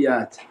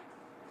hayat,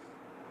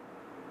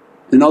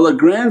 and Allah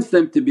grants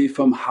them to be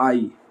from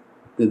Hayy,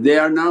 that they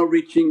are now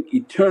reaching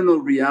eternal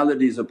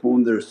realities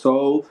upon their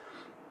soul,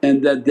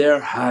 and that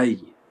they're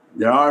Hayy,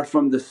 they are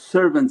from the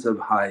servants of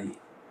Hayy.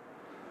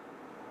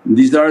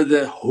 These are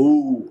the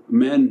who,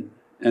 men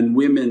and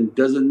women,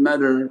 doesn't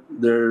matter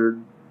their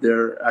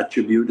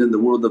attribute. In the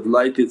world of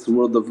light it's the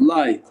world of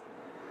light.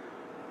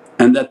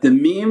 And that the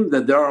Mim,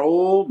 that they are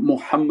all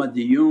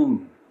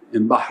Muhammadiyun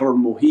in Bahr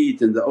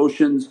al-Muhit, in the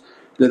oceans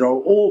that are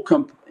all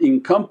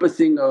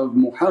encompassing of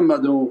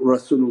Muhammadun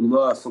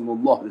Rasulullah.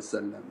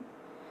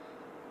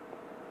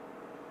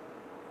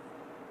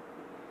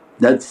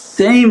 That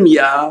same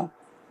Ya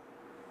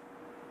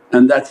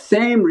and that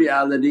same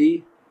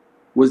reality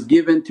was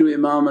given to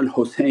Imam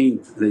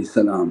Hussain,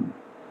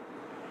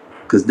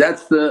 because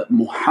that's the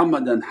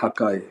Muhammadan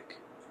haqqaiq.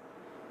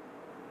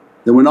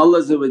 That when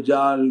Allah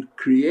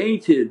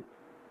created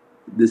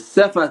the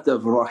sifat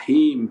of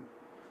Raheem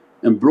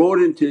and brought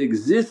into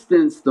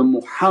existence the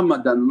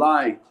Muhammadan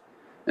light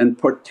and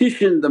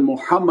partitioned the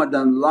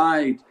Muhammadan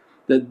light,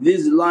 that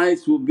these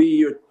lights will be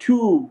your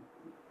two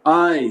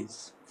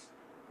eyes.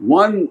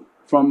 One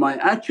from my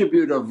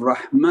attribute of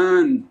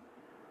Rahman,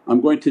 I'm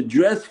going to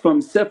dress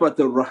from sifat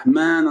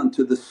al-Rahman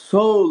onto the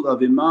soul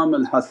of Imam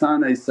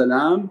al-Hasan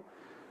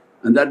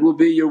and that will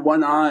be your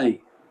one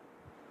eye.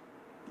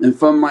 And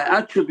from my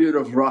attribute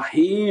of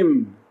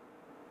Raheem,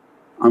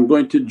 I'm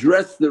going to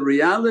dress the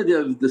reality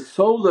of the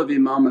soul of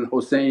Imam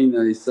al-Hussain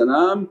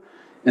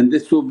and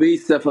this will be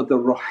sifat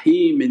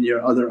al-Raheem in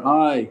your other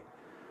eye.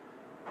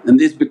 And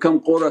these become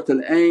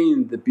Qurratul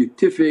Ayn, the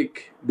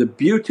beatific, the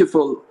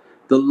beautiful,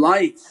 the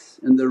lights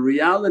and the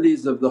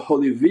realities of the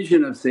holy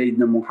vision of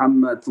Sayyidina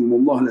Muhammad,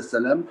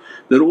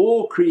 that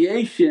all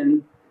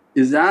creation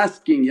is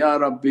asking, Ya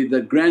Rabbi,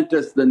 that grant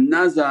us the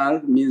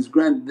nazar, means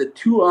grant the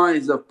two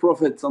eyes of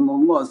Prophet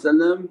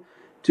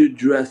to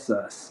dress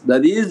us.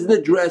 That is the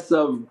dress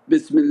of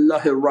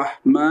Bismillahir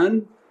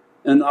Rahman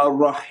and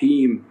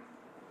Ar-Raheem.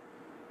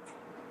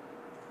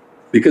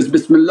 Because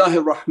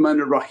Bismillahir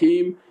Rahmanir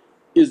Raheem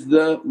is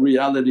the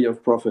reality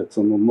of Prophet.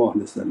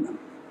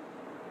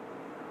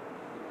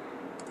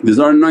 These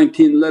are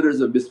 19 letters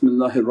of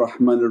Bismillahir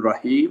Rahmanir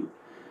Raheem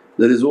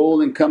that is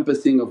all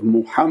encompassing of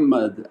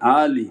Muhammad,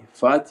 Ali,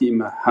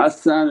 Fatima,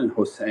 Hassan and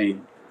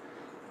Hussain.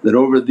 That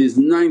over these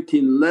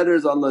 19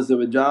 letters Allah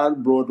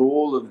brought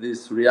all of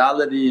this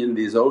reality in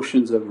these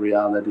oceans of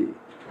reality.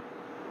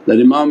 That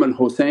Imam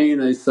al-Hussain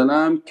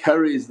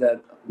carries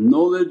that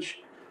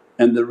knowledge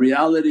and the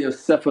reality of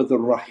sifat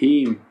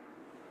al-Raheem.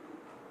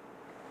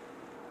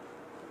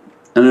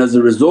 And as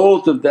a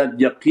result of that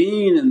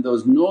yaqeen and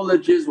those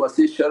knowledges,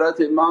 wasisharat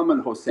Imam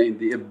al-Hussain,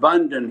 the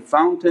abundant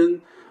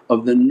fountain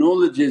of the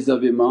knowledges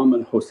of Imam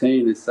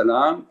al-Hussain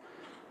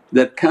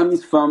that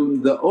comes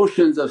from the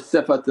oceans of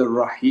sifat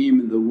al-Raheem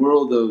in the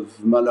world of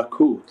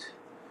malakut.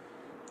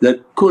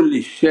 That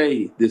kulli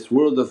shay, this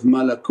world of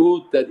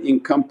malakut that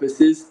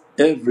encompasses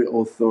every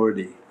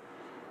authority.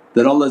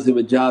 That Allah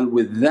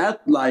with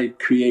that light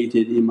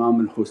created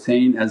Imam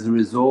al-Hussain, as a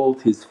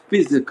result his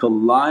physical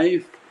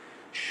life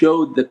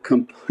showed the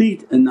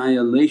complete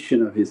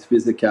annihilation of his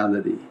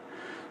physicality,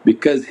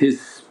 because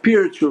his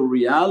spiritual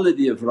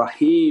reality of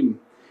Raheem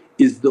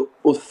is the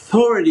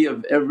authority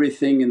of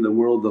everything in the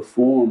world of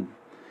form.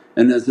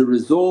 And as a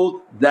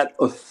result that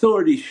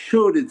authority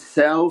showed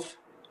itself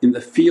in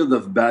the field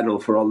of battle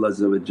for Allah,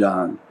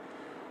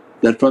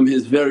 that from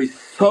his very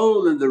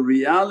soul and the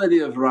reality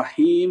of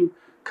Raheem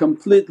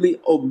completely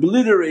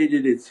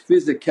obliterated its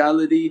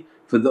physicality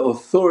for the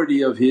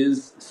authority of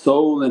his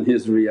soul and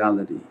his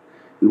reality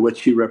and what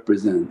she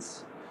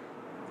represents.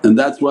 And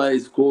that's why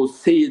it's called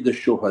Sayyid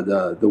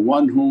al-Shuhada, the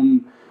one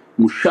whom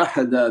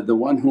mushahada, the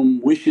one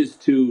whom wishes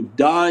to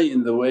die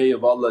in the way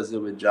of Allah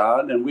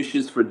and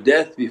wishes for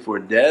death before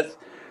death,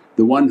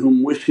 the one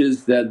whom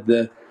wishes that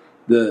the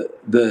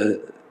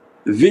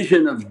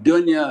vision of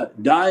dunya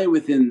die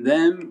within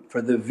them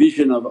for the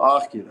vision of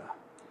akhirah.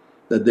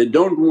 That they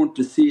don't want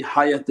to see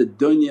hayat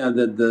ad-dunya,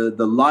 that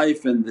the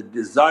life and the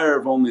desire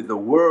of only the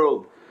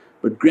world,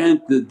 but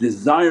grant the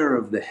desire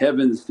of the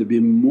heavens to be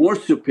more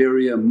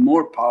superior,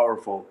 more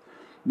powerful.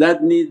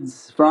 That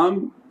needs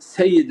from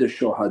Sayyid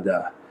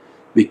al-Shuhada,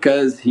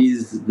 because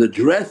he's the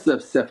dress of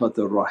sifat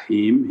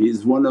al-Raheem,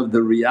 he's one of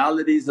the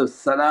realities of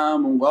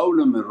Salamun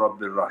qawlam min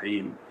Rabbir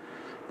Raheem.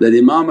 That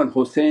Imam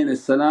al-Hussain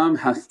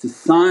has to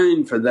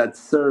sign for that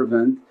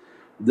servant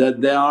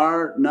that they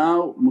are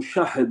now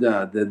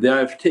mushahada, that they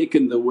have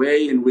taken the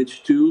way in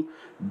which to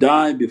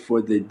die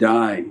before they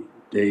die.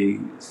 They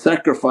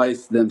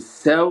sacrifice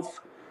themselves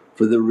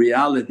for the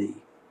reality,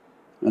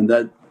 and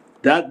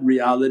that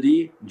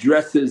reality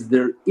dresses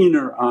their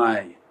inner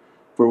eye.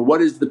 For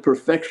what is the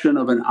perfection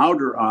of an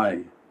outer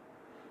eye?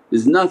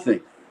 Is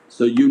nothing.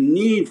 So you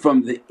need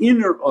from the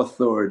inner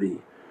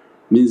authority,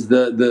 means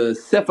the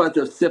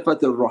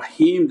sifat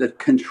ur-Raheem that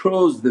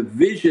controls the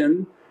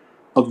vision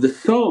of the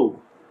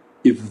soul.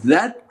 If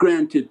that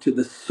granted to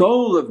the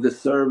soul of the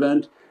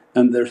servant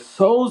and their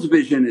soul's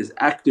vision is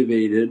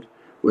activated,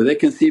 where they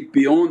can see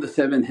beyond the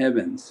seven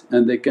heavens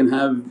and they can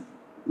have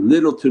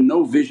little to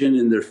no vision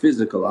in their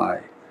physical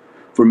eye.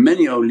 For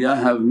many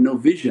awliya have no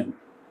vision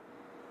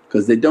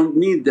because they don't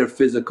need their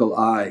physical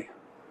eye.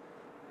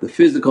 The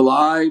physical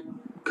eye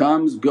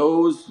comes,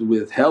 goes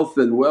with health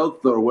and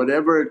wealth or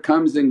whatever, it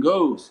comes and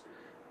goes.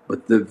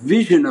 But the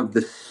vision of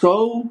the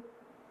soul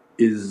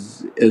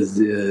is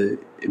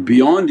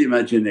beyond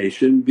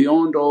imagination,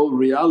 beyond all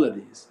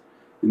realities.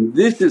 And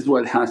this is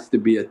what has to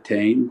be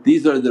attained.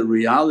 These are the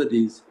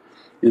realities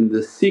in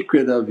the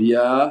secret of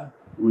Ya,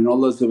 when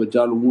Allah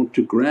want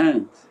to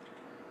grant.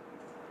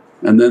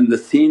 And then the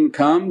scene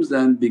comes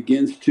and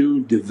begins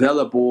to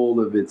develop all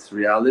of its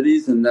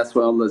realities, and that's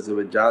why Allah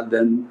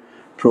then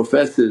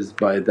professes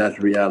by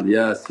that reality,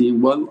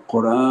 Yasin wal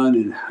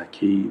Qur'anil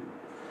Hakeem.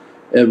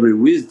 Every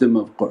wisdom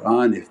of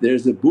Qur'an, if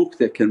there's a book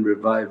that can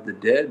revive the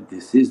dead,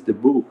 this is the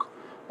book.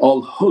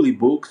 All holy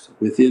books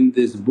within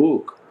this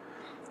book,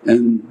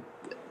 and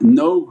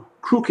no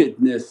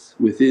crookedness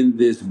within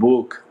this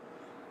book.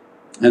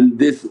 And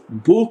this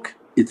book,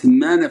 its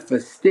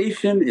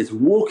manifestation, its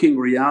walking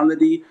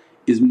reality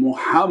is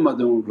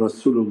Muhammadan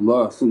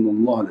Rasulullah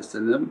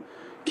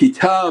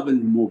Kitab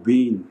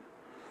al-Mubeen.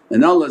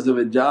 And Allah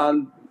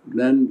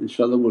then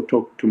inshaAllah we'll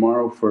talk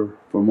tomorrow for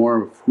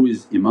more of who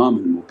is Imam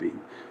al-Mubeen.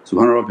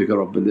 Subhana rabbika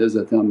rabbil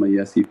izzati amma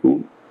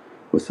yasifoon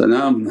wa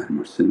salaamun al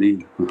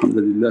mursaleen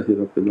walhamdulillahi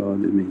rabbil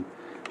alameen.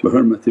 Bi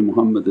hurmati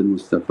Muhammadin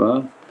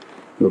Mustafa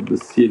wa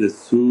basir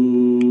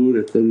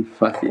Surat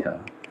al-Fatiha.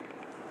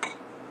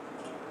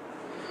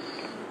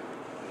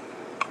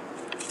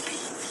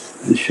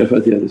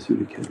 Shafaat ya Rasul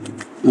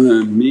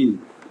Kareem.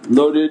 Ameen.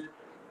 Loaded.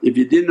 If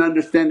you didn't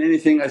understand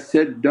anything I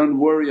said, don't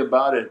worry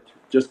about it.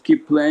 Just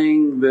keep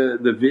playing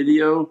the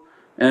video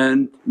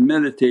and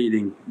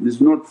meditating. This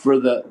is not for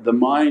the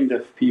mind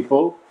of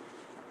people,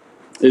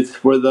 it's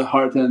for the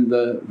heart and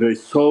the very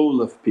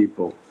soul of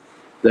people.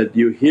 That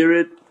you hear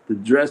it, the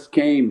dress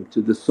came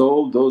to the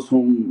soul, those who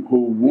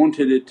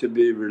wanted it to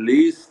be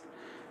released,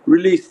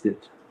 released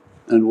it.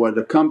 And what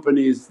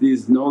accompanies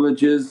these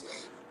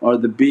knowledges are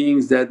the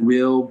beings that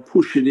will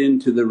push it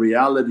into the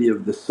reality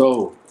of the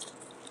soul.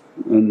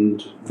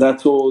 And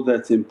that's all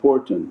that's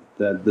important,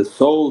 that the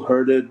soul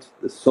heard it,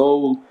 the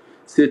soul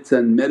sits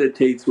and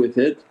meditates with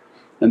it.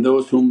 And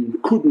those whom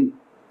couldn't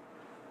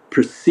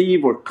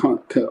perceive or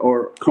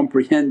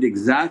comprehend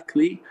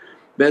exactly,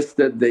 best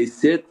that they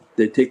sit,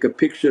 they take a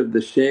picture of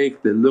the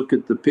shaykh, they look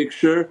at the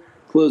picture,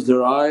 close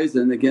their eyes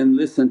and again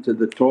listen to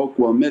the talk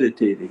while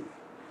meditating,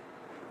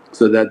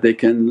 so that they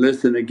can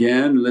listen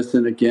again,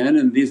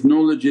 and these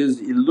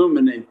knowledges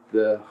illuminate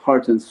the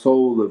heart and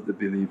soul of the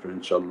believer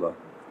inshaAllah.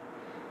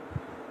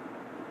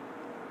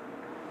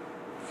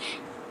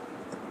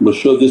 We'll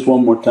show this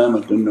one more time, I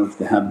don't know if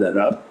they have that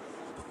up.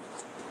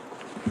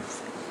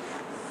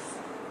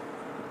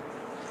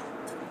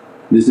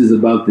 This is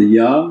about the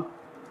Ya,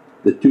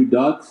 the two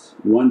dots,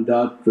 one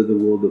dot for the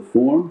world of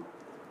form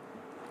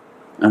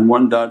and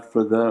one dot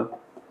for the…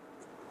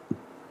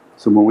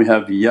 So when we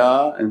have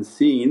Ya and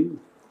Seen,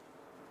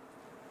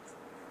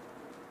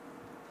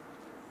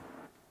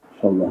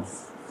 inshaAllah.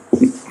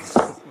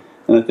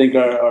 And I think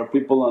our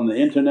people on the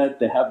internet,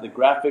 they have the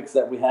graphics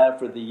that we have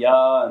for the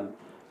Ya, and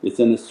it's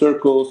in a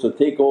circle. So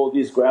take all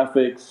these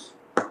graphics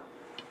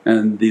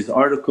and these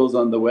articles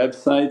on the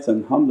websites,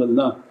 and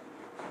alhamdulillah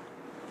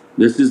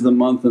this is the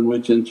month in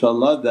which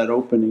inshaAllah that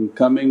opening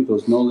coming,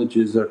 those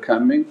knowledges are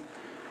coming.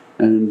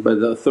 And by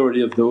the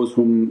authority of those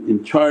whom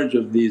in charge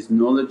of these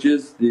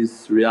knowledges,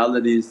 these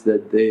realities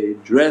that they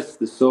dress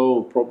the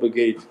soul,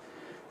 propagate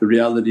the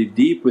reality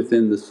deep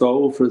within the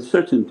soul for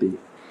certainty.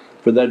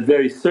 For that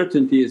very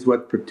certainty is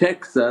what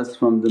protects us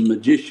from the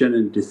magician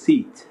and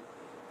deceit.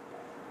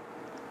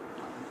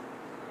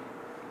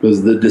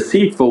 Because the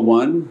deceitful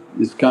one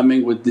is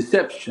coming with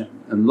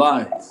deception and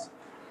lies.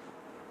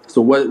 So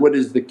what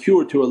is the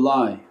cure to a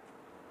lie?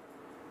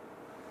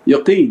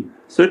 Yaqeen,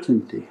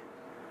 certainty.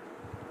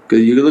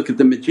 Because you look at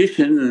the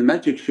magician and the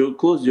magic show,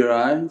 close your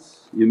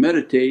eyes, you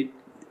meditate,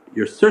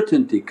 your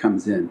certainty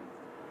comes in.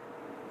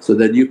 So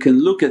that you can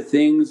look at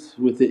things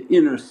with the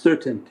inner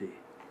certainty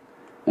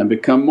and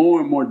become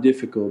more and more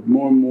difficult,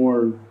 more and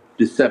more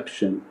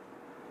deception.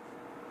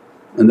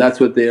 And that's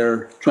what they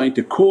are trying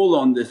to call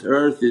on this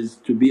earth, is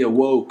to be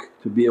awoke,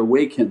 to be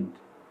awakened.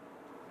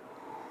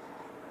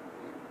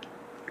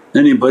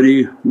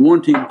 Anybody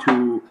wanting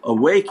to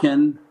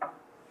awaken,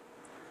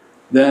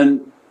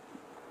 then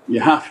you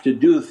have to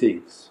do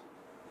things.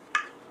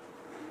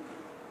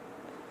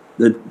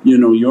 that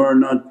you're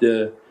not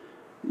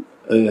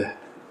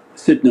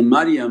Sayyidina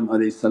Maryam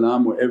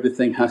where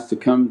everything has to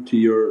come to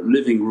your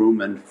living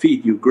room and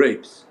feed you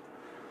grapes.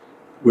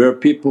 We are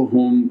people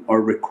whom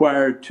are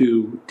required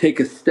to take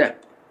a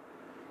step.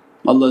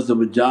 Allah is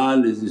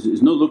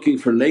not looking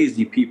for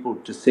lazy people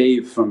to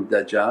save from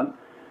Dajjal,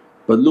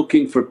 but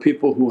looking for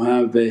people who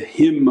have a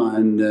himmah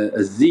and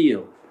a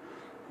zeal.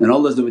 And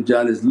Allah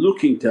is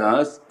looking to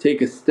us,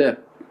 take a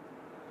step.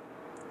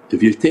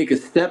 If you take a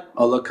step,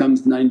 Allah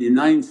comes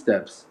 99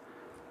 steps.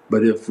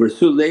 But if we're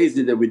so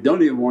lazy that we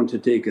don't even want to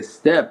take a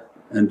step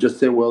and just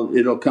say, well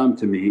it'll come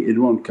to me, it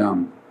won't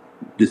come,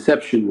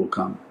 deception will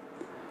come.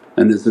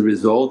 And as a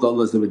result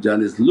Allah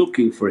is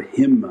looking for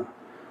himmah,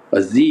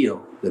 a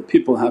zeal, that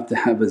people have to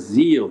have a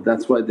zeal.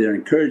 That's why they're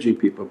encouraging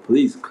people,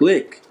 please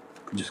click,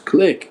 just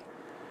click,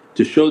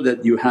 to show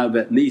that you have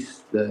at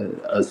least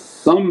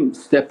some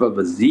step of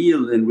a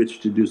zeal in which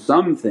to do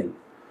something.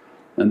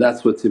 And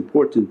that's what's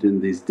important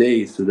in these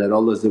days, so that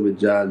Allah's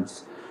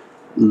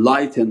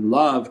light and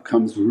love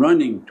comes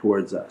running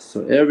towards us.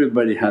 So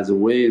everybody has a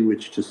way in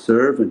which to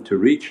serve and to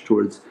reach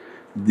towards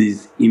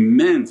these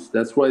immense,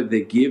 that's why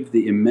they give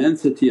the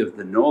immensity of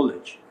the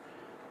knowledge.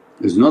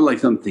 It's not like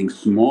something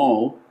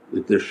small,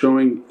 that they're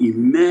showing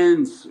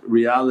immense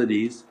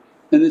realities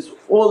and it's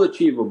all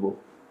achievable.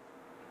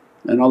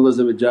 And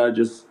Allah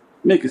just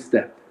make a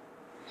step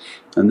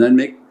and then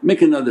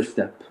make another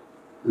step.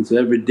 And so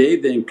every day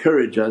they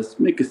encourage us,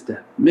 make a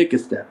step, make a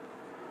step,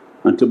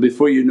 until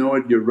before you know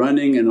it you're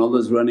running and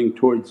Allah's running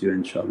towards you,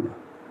 inshaAllah.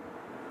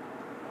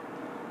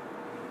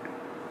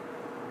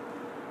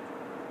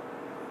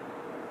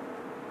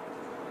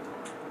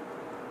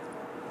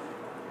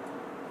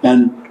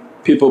 And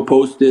people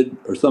posted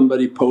or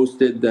somebody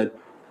posted that,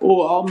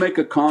 oh I'll make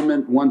a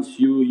comment once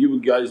you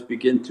guys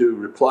begin to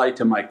reply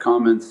to my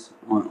comments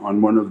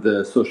on one of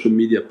the social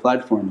media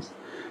platforms.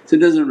 So it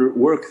doesn't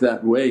work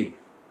that way,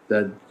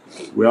 that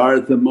we are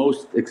the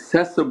most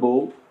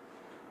accessible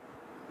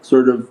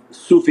sort of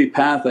Sufi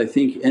path I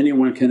think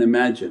anyone can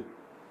imagine.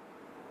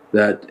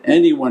 That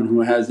anyone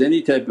who has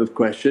any type of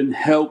question,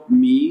 help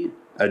me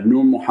at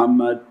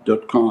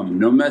nurmuhammad.com,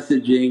 no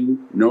messaging,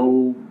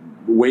 no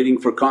waiting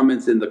for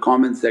comments in the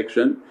comment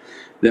section,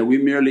 that we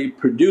merely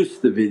produce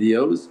the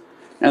videos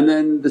and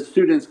then the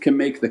students can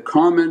make the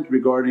comment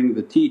regarding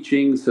the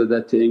teaching, so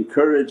that to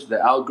encourage the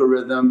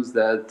algorithms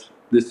that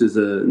this is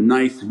a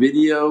nice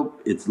video,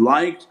 it's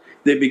liked,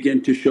 they begin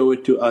to show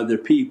it to other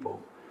people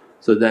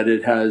so that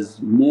it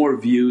has more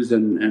views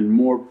and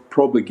more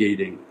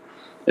propagating.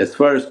 As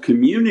far as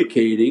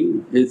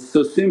communicating, it's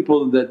so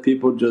simple that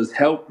people just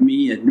help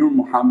me at Nur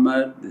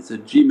Muhammad, it's a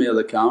Gmail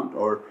account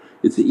or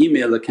it's an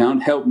email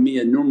account, help me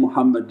at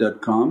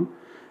nurmuhammad.com,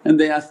 and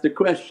they ask the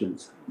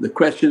questions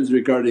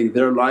regarding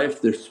their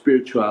life, their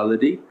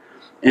spirituality,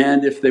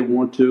 and if they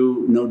want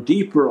to know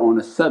deeper on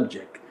a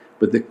subject.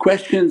 But the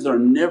questions are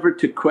never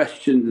to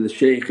question the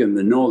shaykh and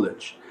the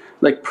knowledge.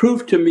 Like,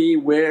 prove to me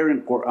where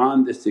in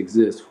Qur'an this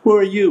exists. Who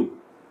are you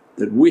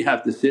that we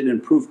have to sit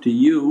and prove to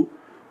you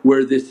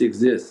where this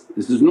exists?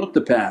 This is not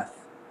the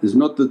path, this is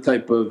not the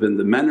type of and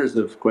the manners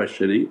of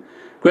questioning.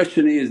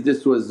 Questioning is,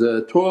 this was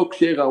a talk,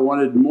 shaykh I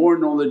wanted more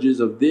knowledges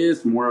of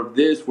this, more of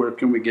this, where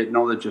can we get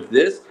knowledge of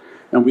this?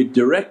 And we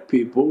direct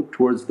people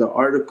towards the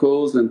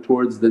articles and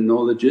towards the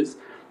knowledges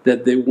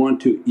that they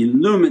want to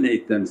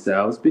illuminate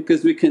themselves,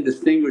 because we can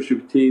distinguish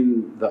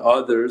between the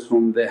others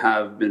whom they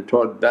have been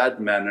taught bad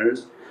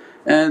manners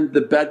and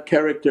the bad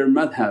character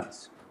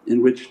madhabs,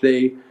 in which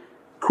they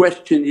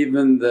question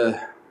even the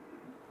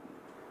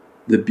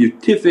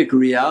beatific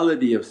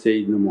reality of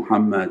Sayyidina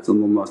Muhammad.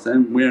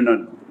 We're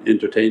not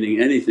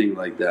entertaining anything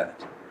like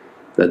that.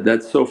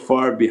 That's so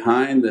far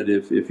behind that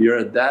if you're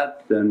at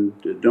that then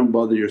don't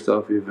bother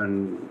yourself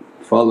even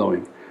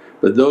following.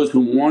 But those who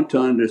want to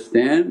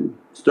understand,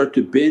 start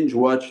to binge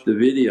watch the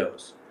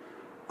videos.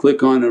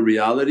 Click on a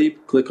reality,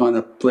 click on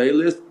a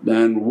playlist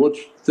and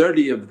watch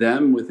 30 of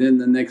them within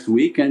the next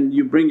week, and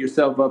you bring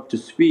yourself up to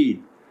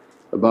speed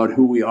about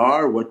who we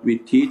are, what we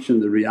teach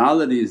and the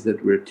realities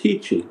that we're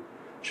teaching,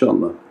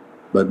 inshaAllah.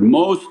 But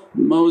most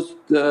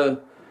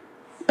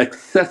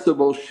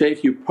accessible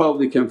shaykh you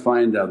probably can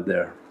find out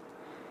there,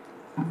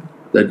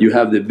 that you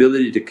have the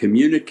ability to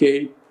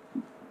communicate.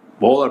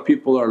 All our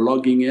people are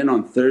logging in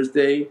on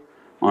Thursday,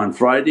 on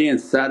Friday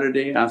and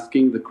Saturday,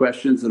 asking the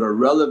questions that are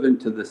relevant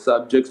to the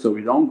subject, so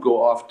we don't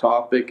go off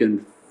topic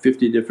in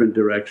 50 different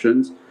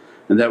directions,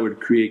 and that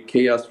would create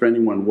chaos for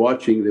anyone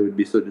watching, they would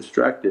be so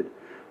distracted.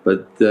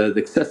 But the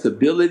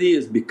accessibility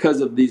is because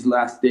of these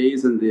last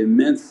days and the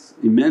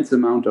immense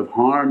amount of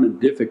harm and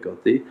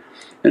difficulty.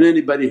 And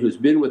anybody who's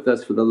been with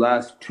us for the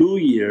last 2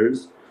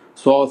 years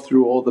saw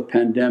through all the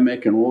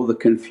pandemic and all the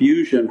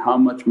confusion how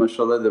much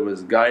mashaAllah there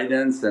was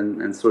guidance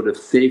and sort of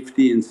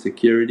safety and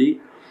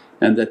security,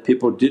 and that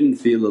people didn't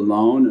feel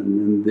alone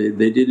and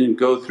they didn't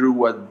go through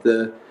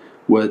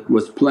what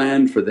was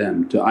planned for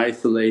them to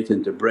isolate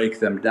and to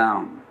break them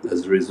down.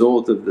 As a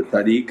result of the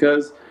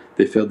tariqahs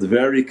they felt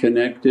very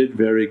connected,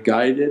 very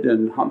guided,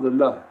 and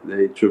alhamdulillah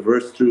they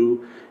traversed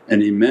through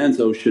an immense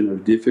ocean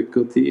of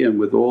difficulty, and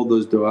with all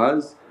those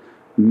du'as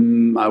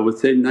I would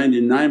say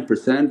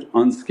 99%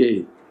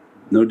 unscathed,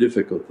 no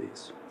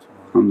difficulties,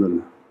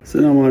 alhamdulillah.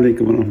 As-salamu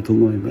alaykum wa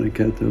rahmatullahi wa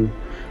barakatuh.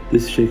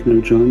 This is Shaykh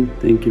Nurjan.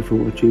 Thank you for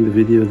watching the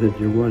video that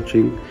you're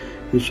watching.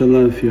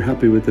 Inshallah, if you're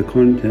happy with the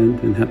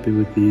content and happy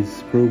with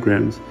these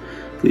programs,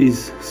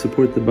 please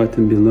support the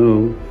button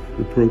below,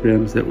 the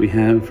programs that we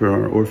have for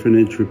our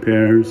orphanage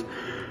repairs,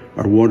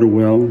 our water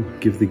well,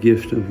 Give the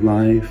Gift of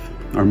Life,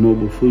 our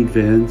mobile food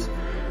vans.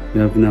 We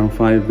have now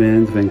 5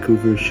 vans: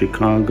 Vancouver,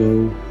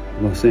 Chicago,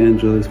 Los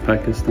Angeles,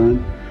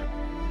 Pakistan.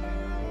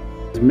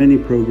 There's many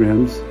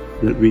programs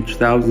that reach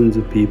thousands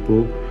of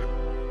people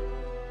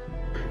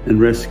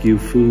and rescue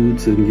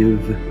foods and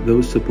give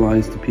those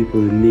supplies to people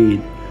in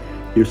need.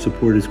 Your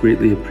support is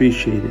greatly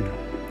appreciated.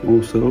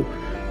 Also,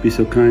 be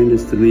so kind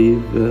as to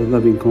leave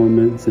loving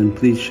comments and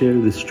please share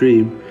the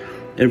stream.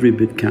 Every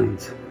bit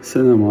counts.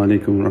 As-salamu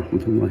alaykum wa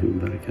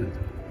rahmatullahi wa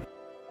barakatuh.